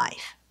in our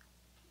life?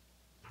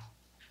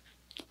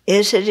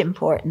 Is it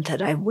important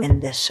that I win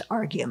this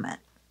argument?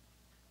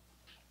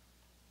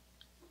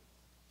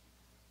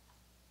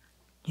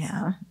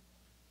 Yeah.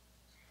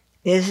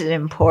 Is it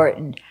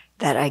important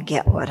that I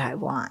get what I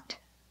want?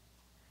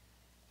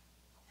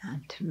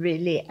 And to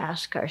really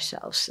ask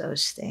ourselves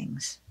those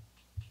things.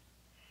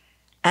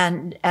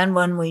 And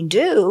when we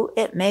do,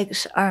 it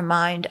makes our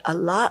mind a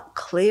lot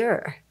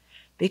clearer,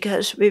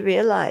 because we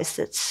realize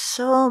that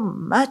so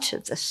much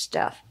of the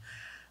stuff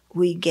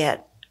we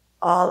get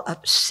all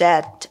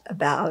upset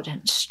about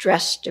and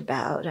stressed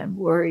about and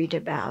worried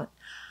about,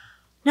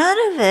 none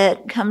of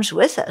it comes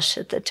with us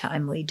at the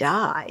time we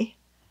die.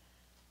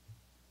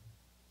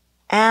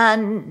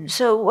 And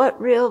so what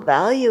real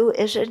value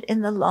is it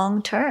in the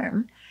long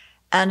term?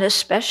 And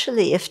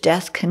especially if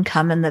death can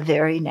come in the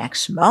very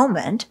next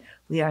moment,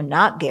 we are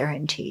not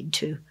guaranteed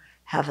to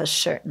have a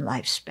certain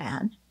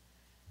lifespan,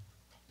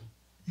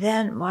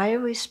 then why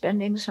are we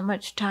spending so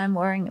much time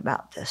worrying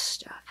about this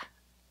stuff?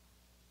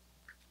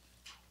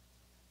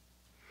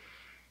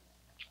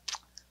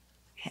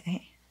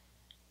 Okay.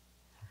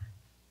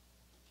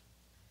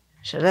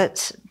 So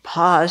let's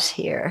pause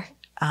here.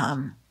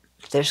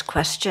 If there's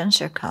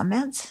questions or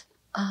comments.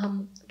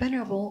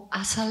 Venerable,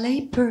 as a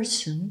lay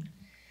person,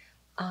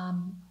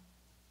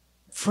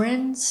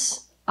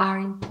 friends are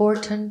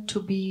important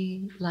to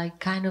be like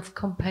kind of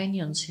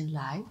companions in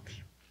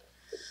life.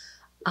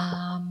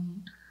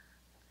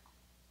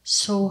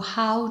 So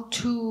how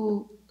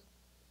to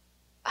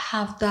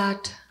have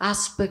that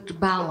aspect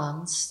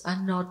balanced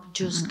and not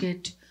just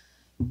get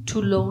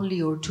too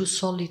lonely or too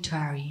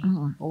solitary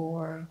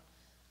or,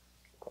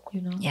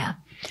 Yeah.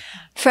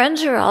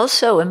 Friends are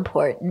also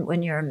important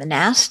when you're a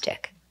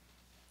monastic.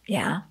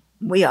 Yeah.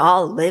 We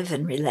all live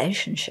in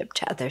relationship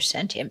to other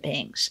sentient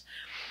beings.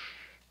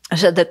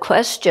 So the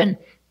question,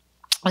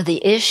 or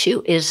the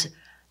issue is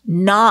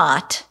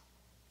not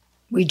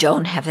we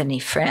don't have any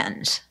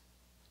friends.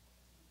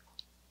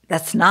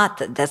 That's not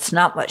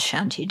what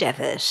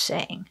Shantideva is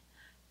saying.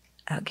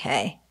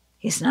 Okay?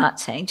 He's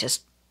not saying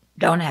just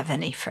don't have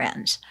any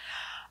friends.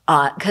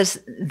 Because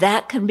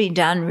that can be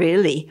done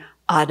really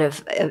out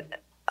of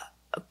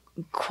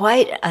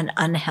quite an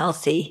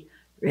unhealthy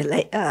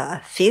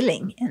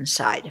feeling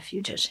inside. If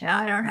you just say,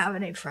 I don't have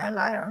any friends,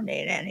 I don't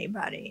need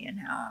anybody, you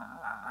know.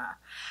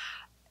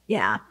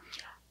 Yeah.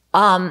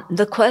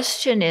 The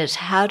question is,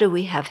 how do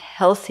we have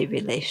healthy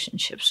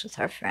relationships with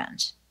our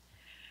friends?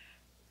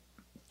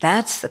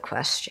 That's the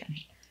question.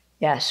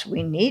 Yes,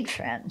 we need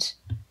friends.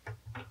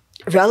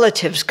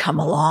 Relatives come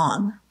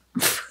along,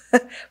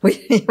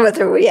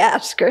 whether we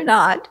ask or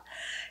not.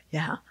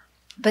 Yeah.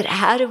 But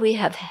how do we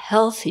have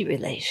healthy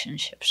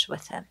relationships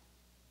with them?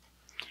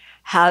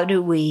 How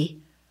do we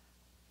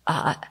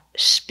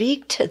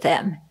speak to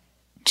them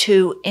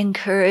to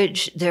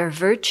encourage their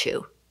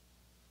virtue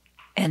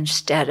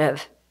instead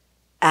of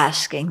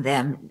asking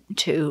them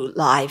to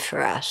lie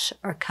for us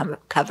or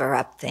cover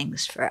up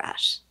things for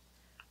us?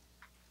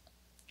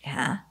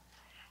 Yeah.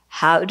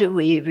 How do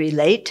we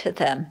relate to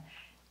them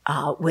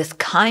with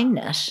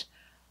kindness,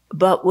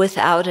 but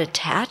without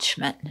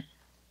attachment?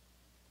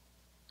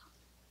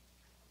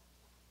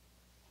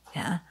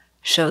 Yeah.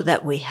 So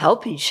that we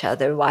help each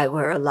other while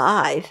we're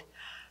alive,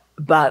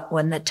 but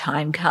when the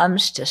time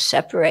comes to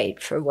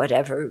separate for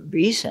whatever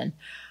reason,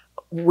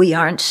 we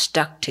aren't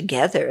stuck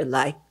together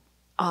like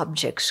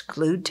objects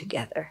glued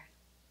together.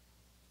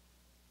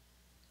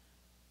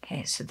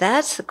 Okay, so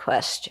that's the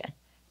question.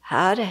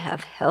 How to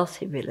have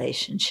healthy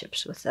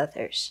relationships with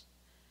others.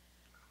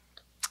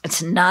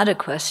 It's not a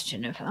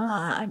question of,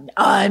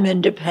 I'm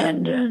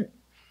independent.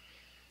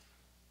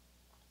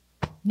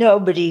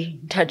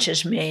 Nobody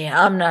touches me.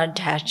 I'm not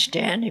attached to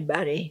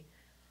anybody.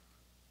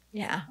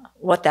 Yeah,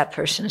 what that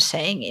person is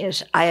saying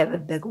is, I have a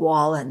big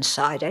wall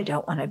inside. I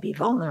don't want to be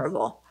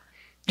vulnerable.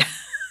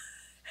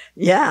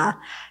 Yeah,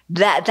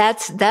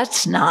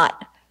 that's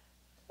not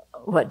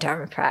what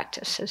Dharma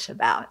practice is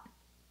about.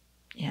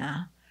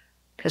 Yeah,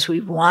 because we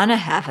want to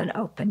have an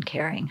open,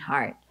 caring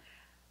heart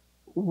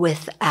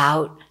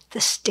without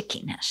the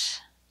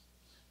stickiness.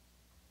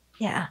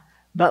 Yeah,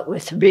 but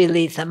with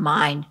really the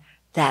mind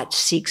that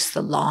seeks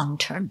the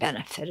long-term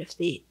benefit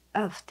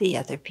of the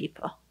other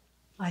people.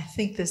 I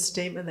think this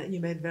statement that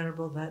you made,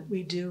 Venerable, that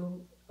we do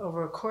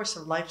over a course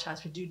of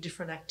lifetimes, we do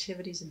different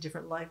activities in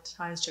different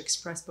lifetimes to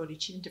express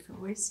bodhicitta in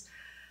different ways.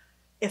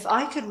 If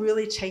I could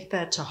really take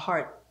that to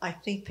heart, I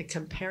think the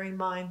comparing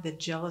mind, the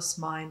jealous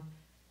mind,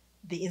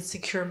 the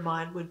insecure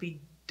mind would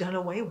be done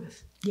away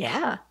with.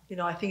 Yeah. You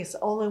know, I think it's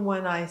only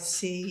when I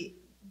see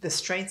the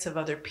strengths of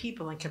other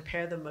people and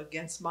compare them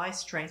against my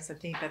strengths, I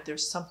think that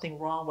there's something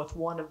wrong with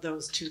one of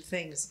those two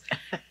things,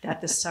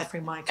 that the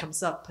suffering mind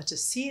comes up. But to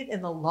see it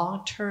in the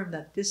long term,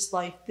 that this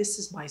life, this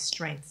is my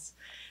strengths,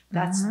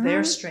 that's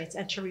their strengths,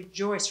 and to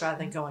rejoice rather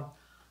than going,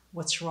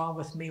 what's wrong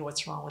with me,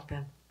 what's wrong with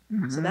them.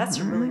 So that's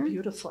a really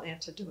beautiful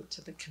antidote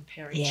to the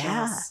comparing,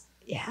 jealous,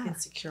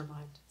 insecure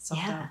mind,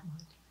 self-doubt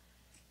mind.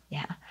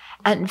 Yeah.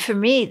 And for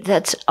me,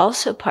 that's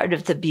also part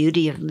of the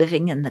beauty of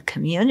living in the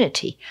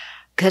community,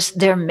 because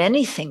there are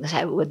many things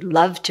I would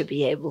love to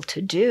be able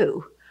to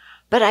do,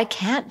 but I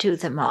can't do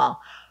them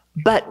all.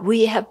 But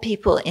we have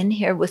people in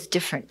here with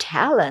different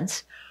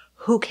talents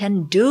who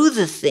can do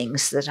the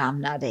things that I'm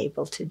not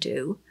able to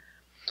do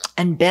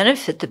and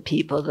benefit the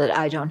people that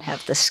I don't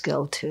have the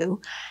skill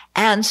to.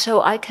 And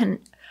so I can,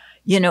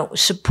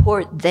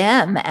 support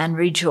them and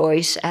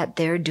rejoice at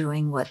their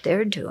doing what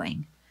they're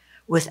doing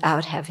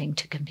without having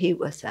to compete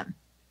with them.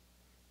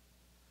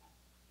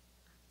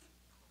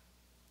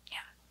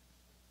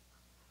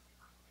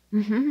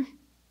 Mm-hmm.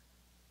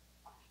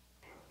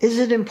 Is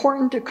it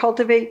important to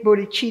cultivate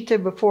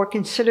bodhicitta before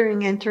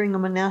considering entering a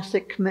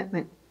monastic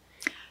commitment?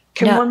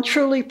 Can one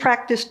truly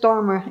practice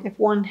Dharma if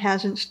one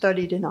hasn't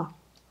studied enough?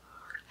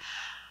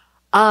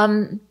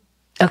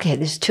 Okay,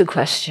 there's two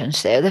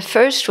questions there. The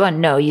first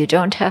one, no, you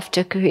don't have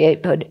to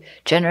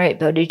generate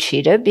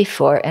bodhicitta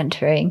before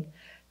entering,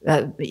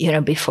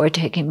 before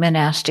taking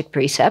monastic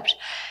precepts.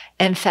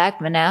 In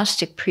fact,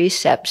 monastic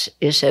precepts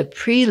is a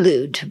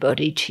prelude to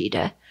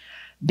bodhicitta,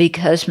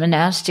 because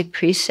monastic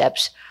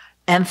precepts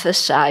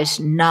emphasize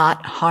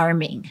not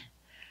harming,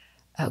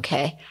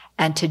 okay?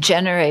 And to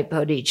generate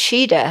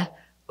bodhicitta,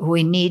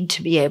 we need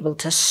to be able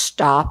to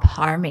stop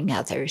harming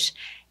others,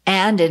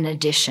 and in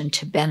addition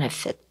to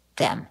benefit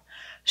them.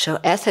 So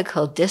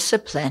ethical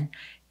discipline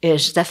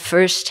is the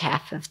first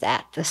half of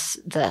that,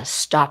 the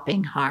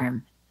stopping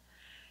harm.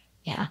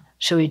 Yeah,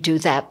 so we do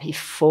that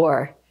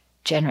before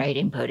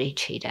generating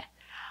bodhicitta.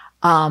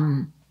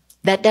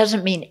 That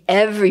doesn't mean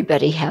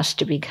everybody has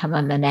to become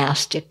a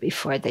monastic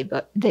before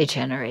they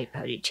generate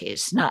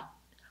bodhicitta.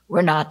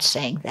 We're not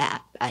saying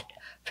that, but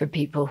for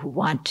people who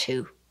want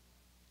to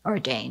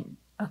ordain,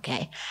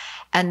 okay?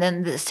 And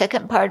then the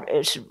second part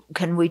is,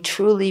 can we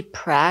truly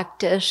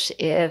practice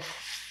if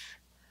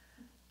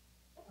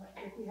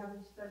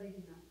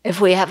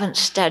we haven't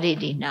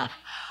studied enough?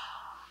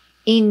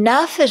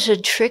 Enough is a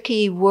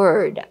tricky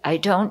word. I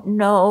don't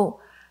know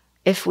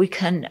if we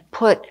can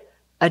put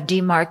a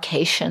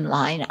demarcation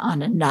line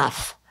on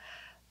enough.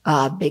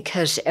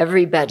 because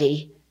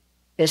everybody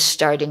is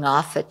starting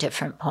off at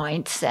different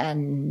points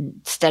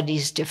and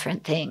studies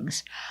different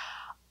things.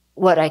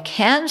 What I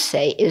can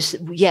say is,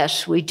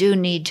 yes, we do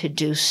need to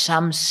do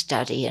some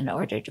study in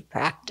order to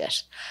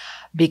practice,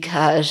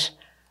 because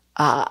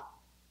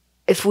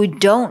if we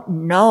don't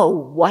know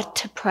what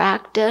to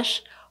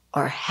practice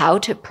or how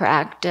to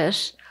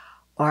practice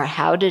or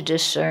how to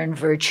discern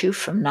virtue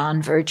from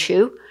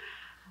non-virtue,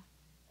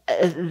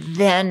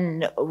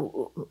 then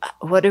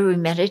what are we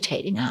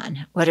meditating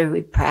on? What are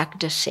we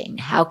practicing?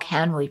 How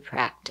can we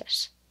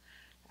practice?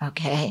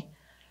 Okay?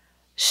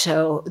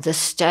 So the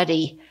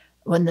study,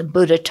 when the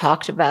Buddha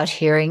talked about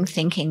hearing,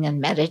 thinking,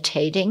 and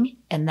meditating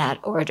in that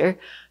order,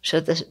 so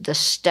the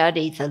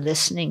study, the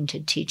listening to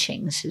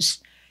teachings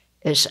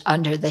is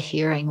under the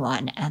hearing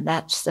one, and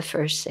that's the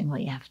first thing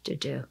we have to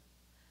do.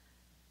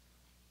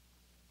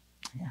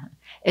 Yeah.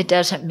 It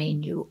doesn't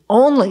mean you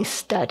only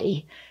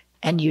study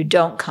and you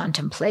don't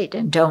contemplate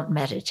and don't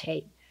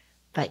meditate,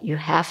 but you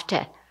have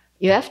to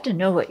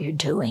know what you're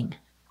doing.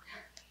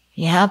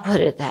 Yeah,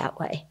 put it that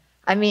way.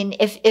 I mean,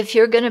 if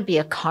you're going to be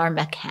a car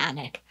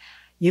mechanic,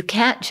 you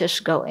can't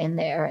just go in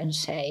there and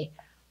say,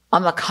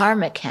 I'm a car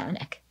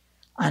mechanic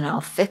and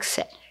I'll fix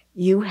it.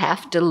 You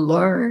have to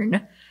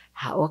learn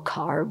how a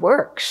car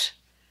works.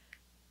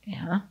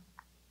 Yeah.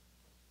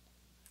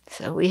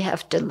 So we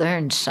have to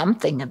learn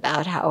something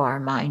about how our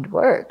mind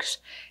works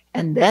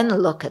and then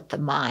look at the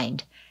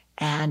mind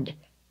and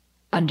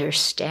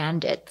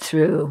understand it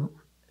through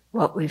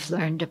what we've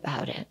learned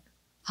about it.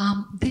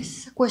 This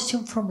is a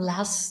question from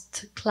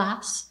last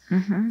class,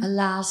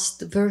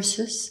 last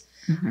verses,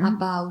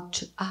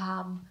 about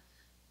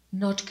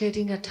not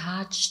getting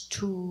attached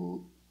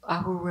to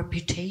our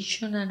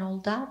reputation and all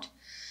that.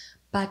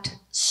 But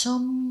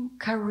some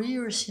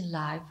careers in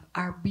life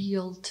are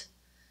built,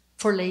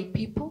 for lay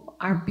people,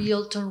 are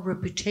built on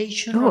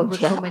reputation, on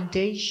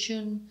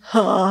recommendation.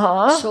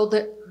 So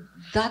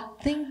that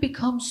thing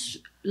becomes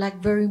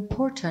like very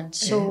important.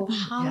 So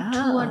how to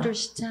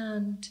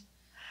understand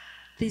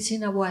this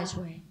in a wise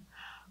way?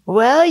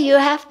 Well, you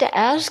have to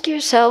ask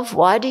yourself,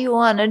 why do you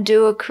want to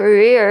do a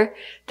career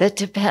that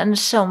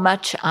depends so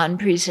much on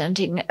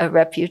presenting a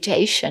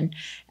reputation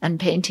and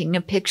painting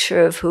a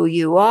picture of who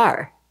you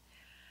are?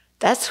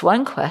 That's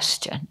one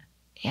question,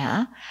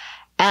 yeah?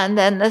 And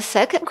then the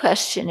second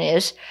question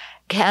is,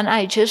 can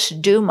I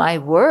just do my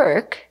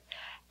work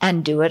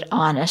and do it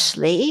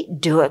honestly,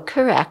 do it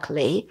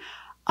correctly,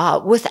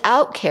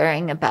 without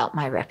caring about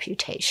my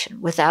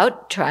reputation,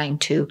 without trying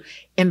to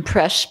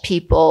impress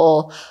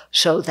people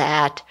so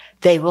that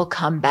they will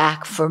come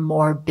back for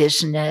more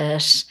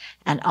business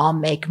and I'll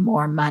make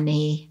more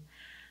money?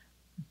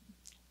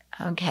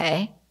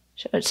 Okay,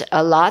 so it's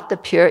a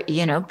lot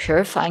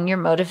purifying your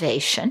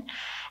motivation.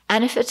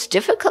 And if it's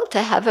difficult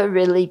to have a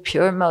really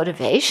pure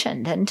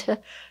motivation, then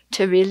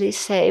to really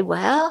say,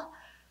 well,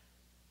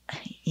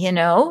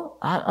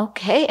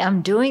 okay,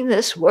 I'm doing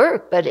this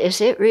work, but is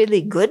it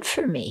really good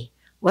for me?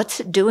 What's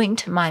it doing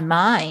to my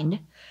mind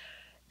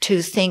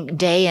to think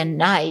day and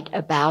night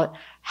about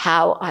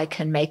how I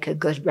can make a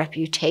good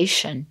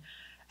reputation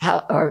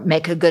or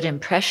make a good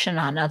impression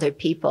on other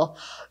people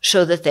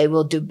so that they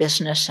will do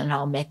business and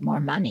I'll make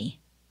more money?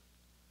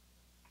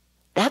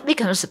 That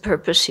becomes the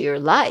purpose of your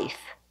life.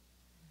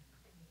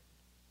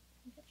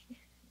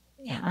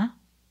 Yeah.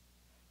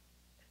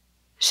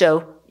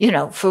 So,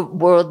 for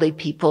worldly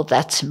people,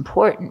 that's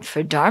important.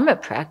 For Dharma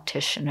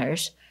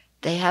practitioners,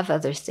 they have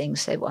other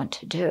things they want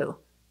to do.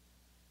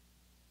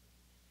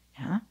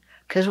 Yeah.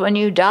 Because when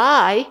you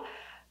die,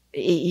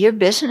 your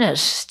business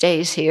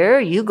stays here,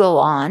 you go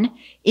on.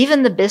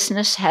 Even the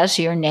business has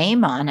your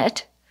name on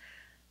it.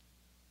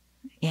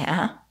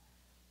 Yeah.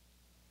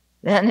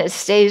 Then it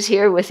stays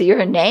here with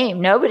your name.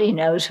 Nobody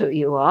knows who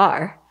you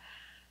are.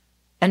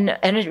 And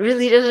it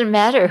really doesn't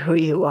matter who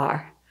you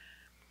are.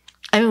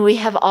 I mean, we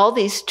have all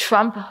these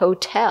Trump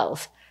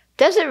hotels.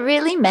 Does it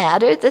really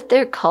matter that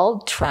they're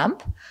called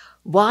Trump?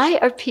 Why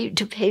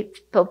do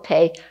people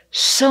pay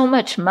so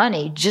much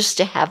money just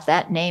to have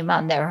that name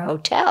on their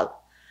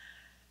hotel?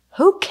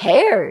 Who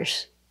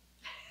cares?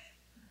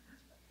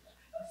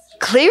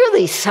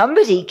 Clearly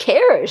somebody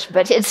cares,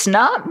 but it's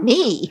not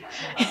me.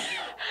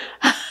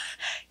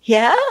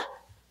 Yeah?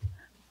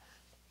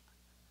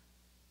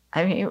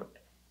 I mean,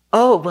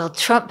 oh, well,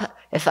 Trump,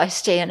 if I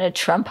stay in a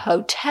Trump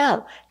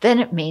hotel, then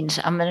it means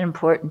I'm an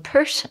important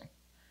person.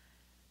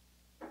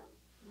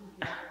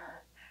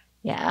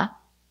 Yeah,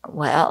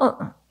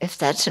 well, if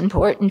that's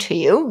important to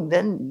you,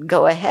 then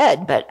go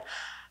ahead. But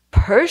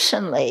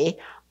personally,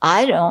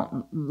 I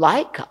don't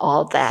like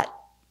all that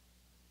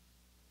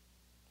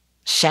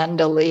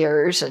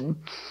chandeliers and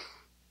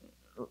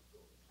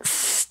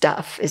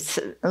stuff. It's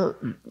a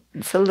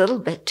little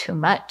bit too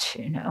much,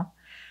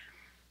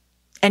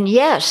 And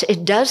yes,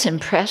 it does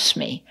impress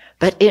me,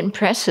 but it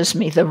impresses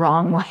me the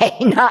wrong way,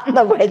 not in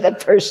the way the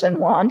person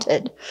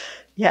wanted.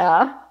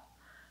 Yeah?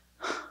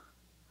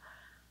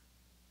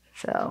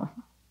 So.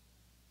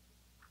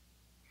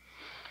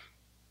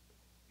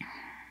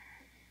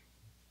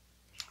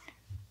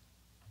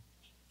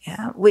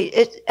 Yeah,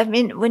 I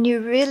mean, when you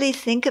really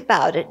think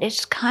about it,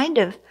 it's kind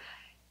of,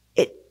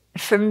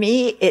 for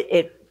me,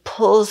 it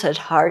pulls at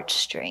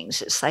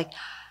heartstrings. It's like,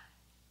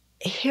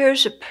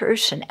 here's a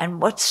person,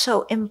 and what's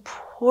so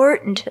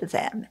important to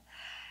them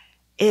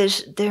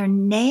is their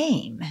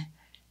name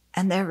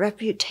and their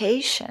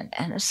reputation.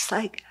 And it's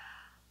like,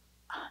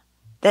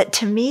 that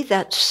to me,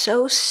 that's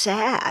so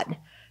sad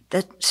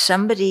that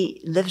somebody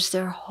lives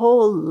their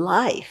whole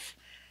life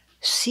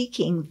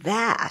seeking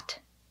that.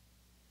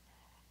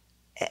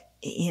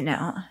 You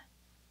know,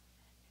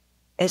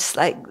 it's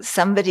like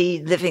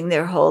somebody living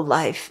their whole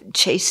life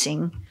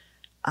chasing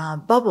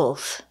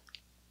bubbles,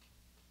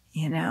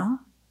 you know?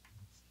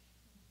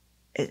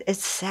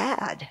 It's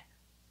sad.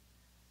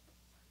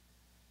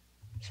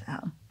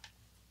 So,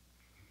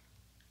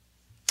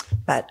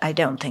 but I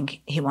don't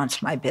think he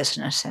wants my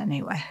business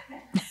anyway.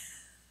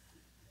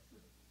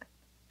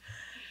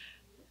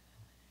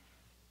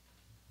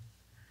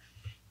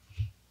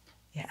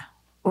 Yeah,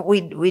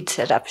 we'd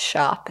set up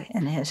shop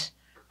in his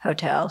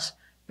hotels.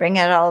 Bring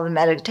out all the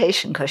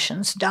meditation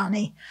cushions,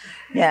 Donnie.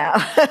 Yeah.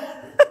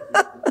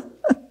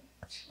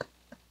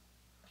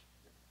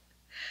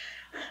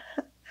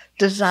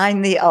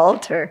 Design the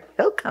altar.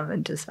 He'll come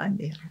and design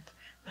the altar.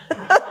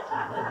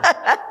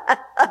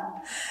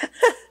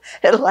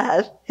 It'll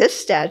have his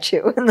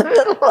statue in the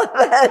middle of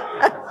it.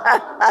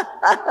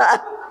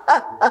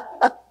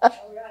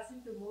 We asked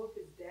him to move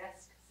his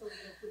desk so we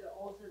can put the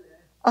altar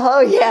there. Oh,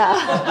 yeah.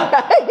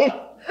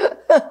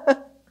 Right.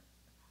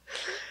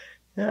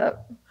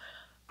 Yep.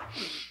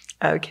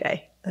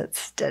 Okay,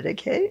 let's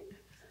dedicate.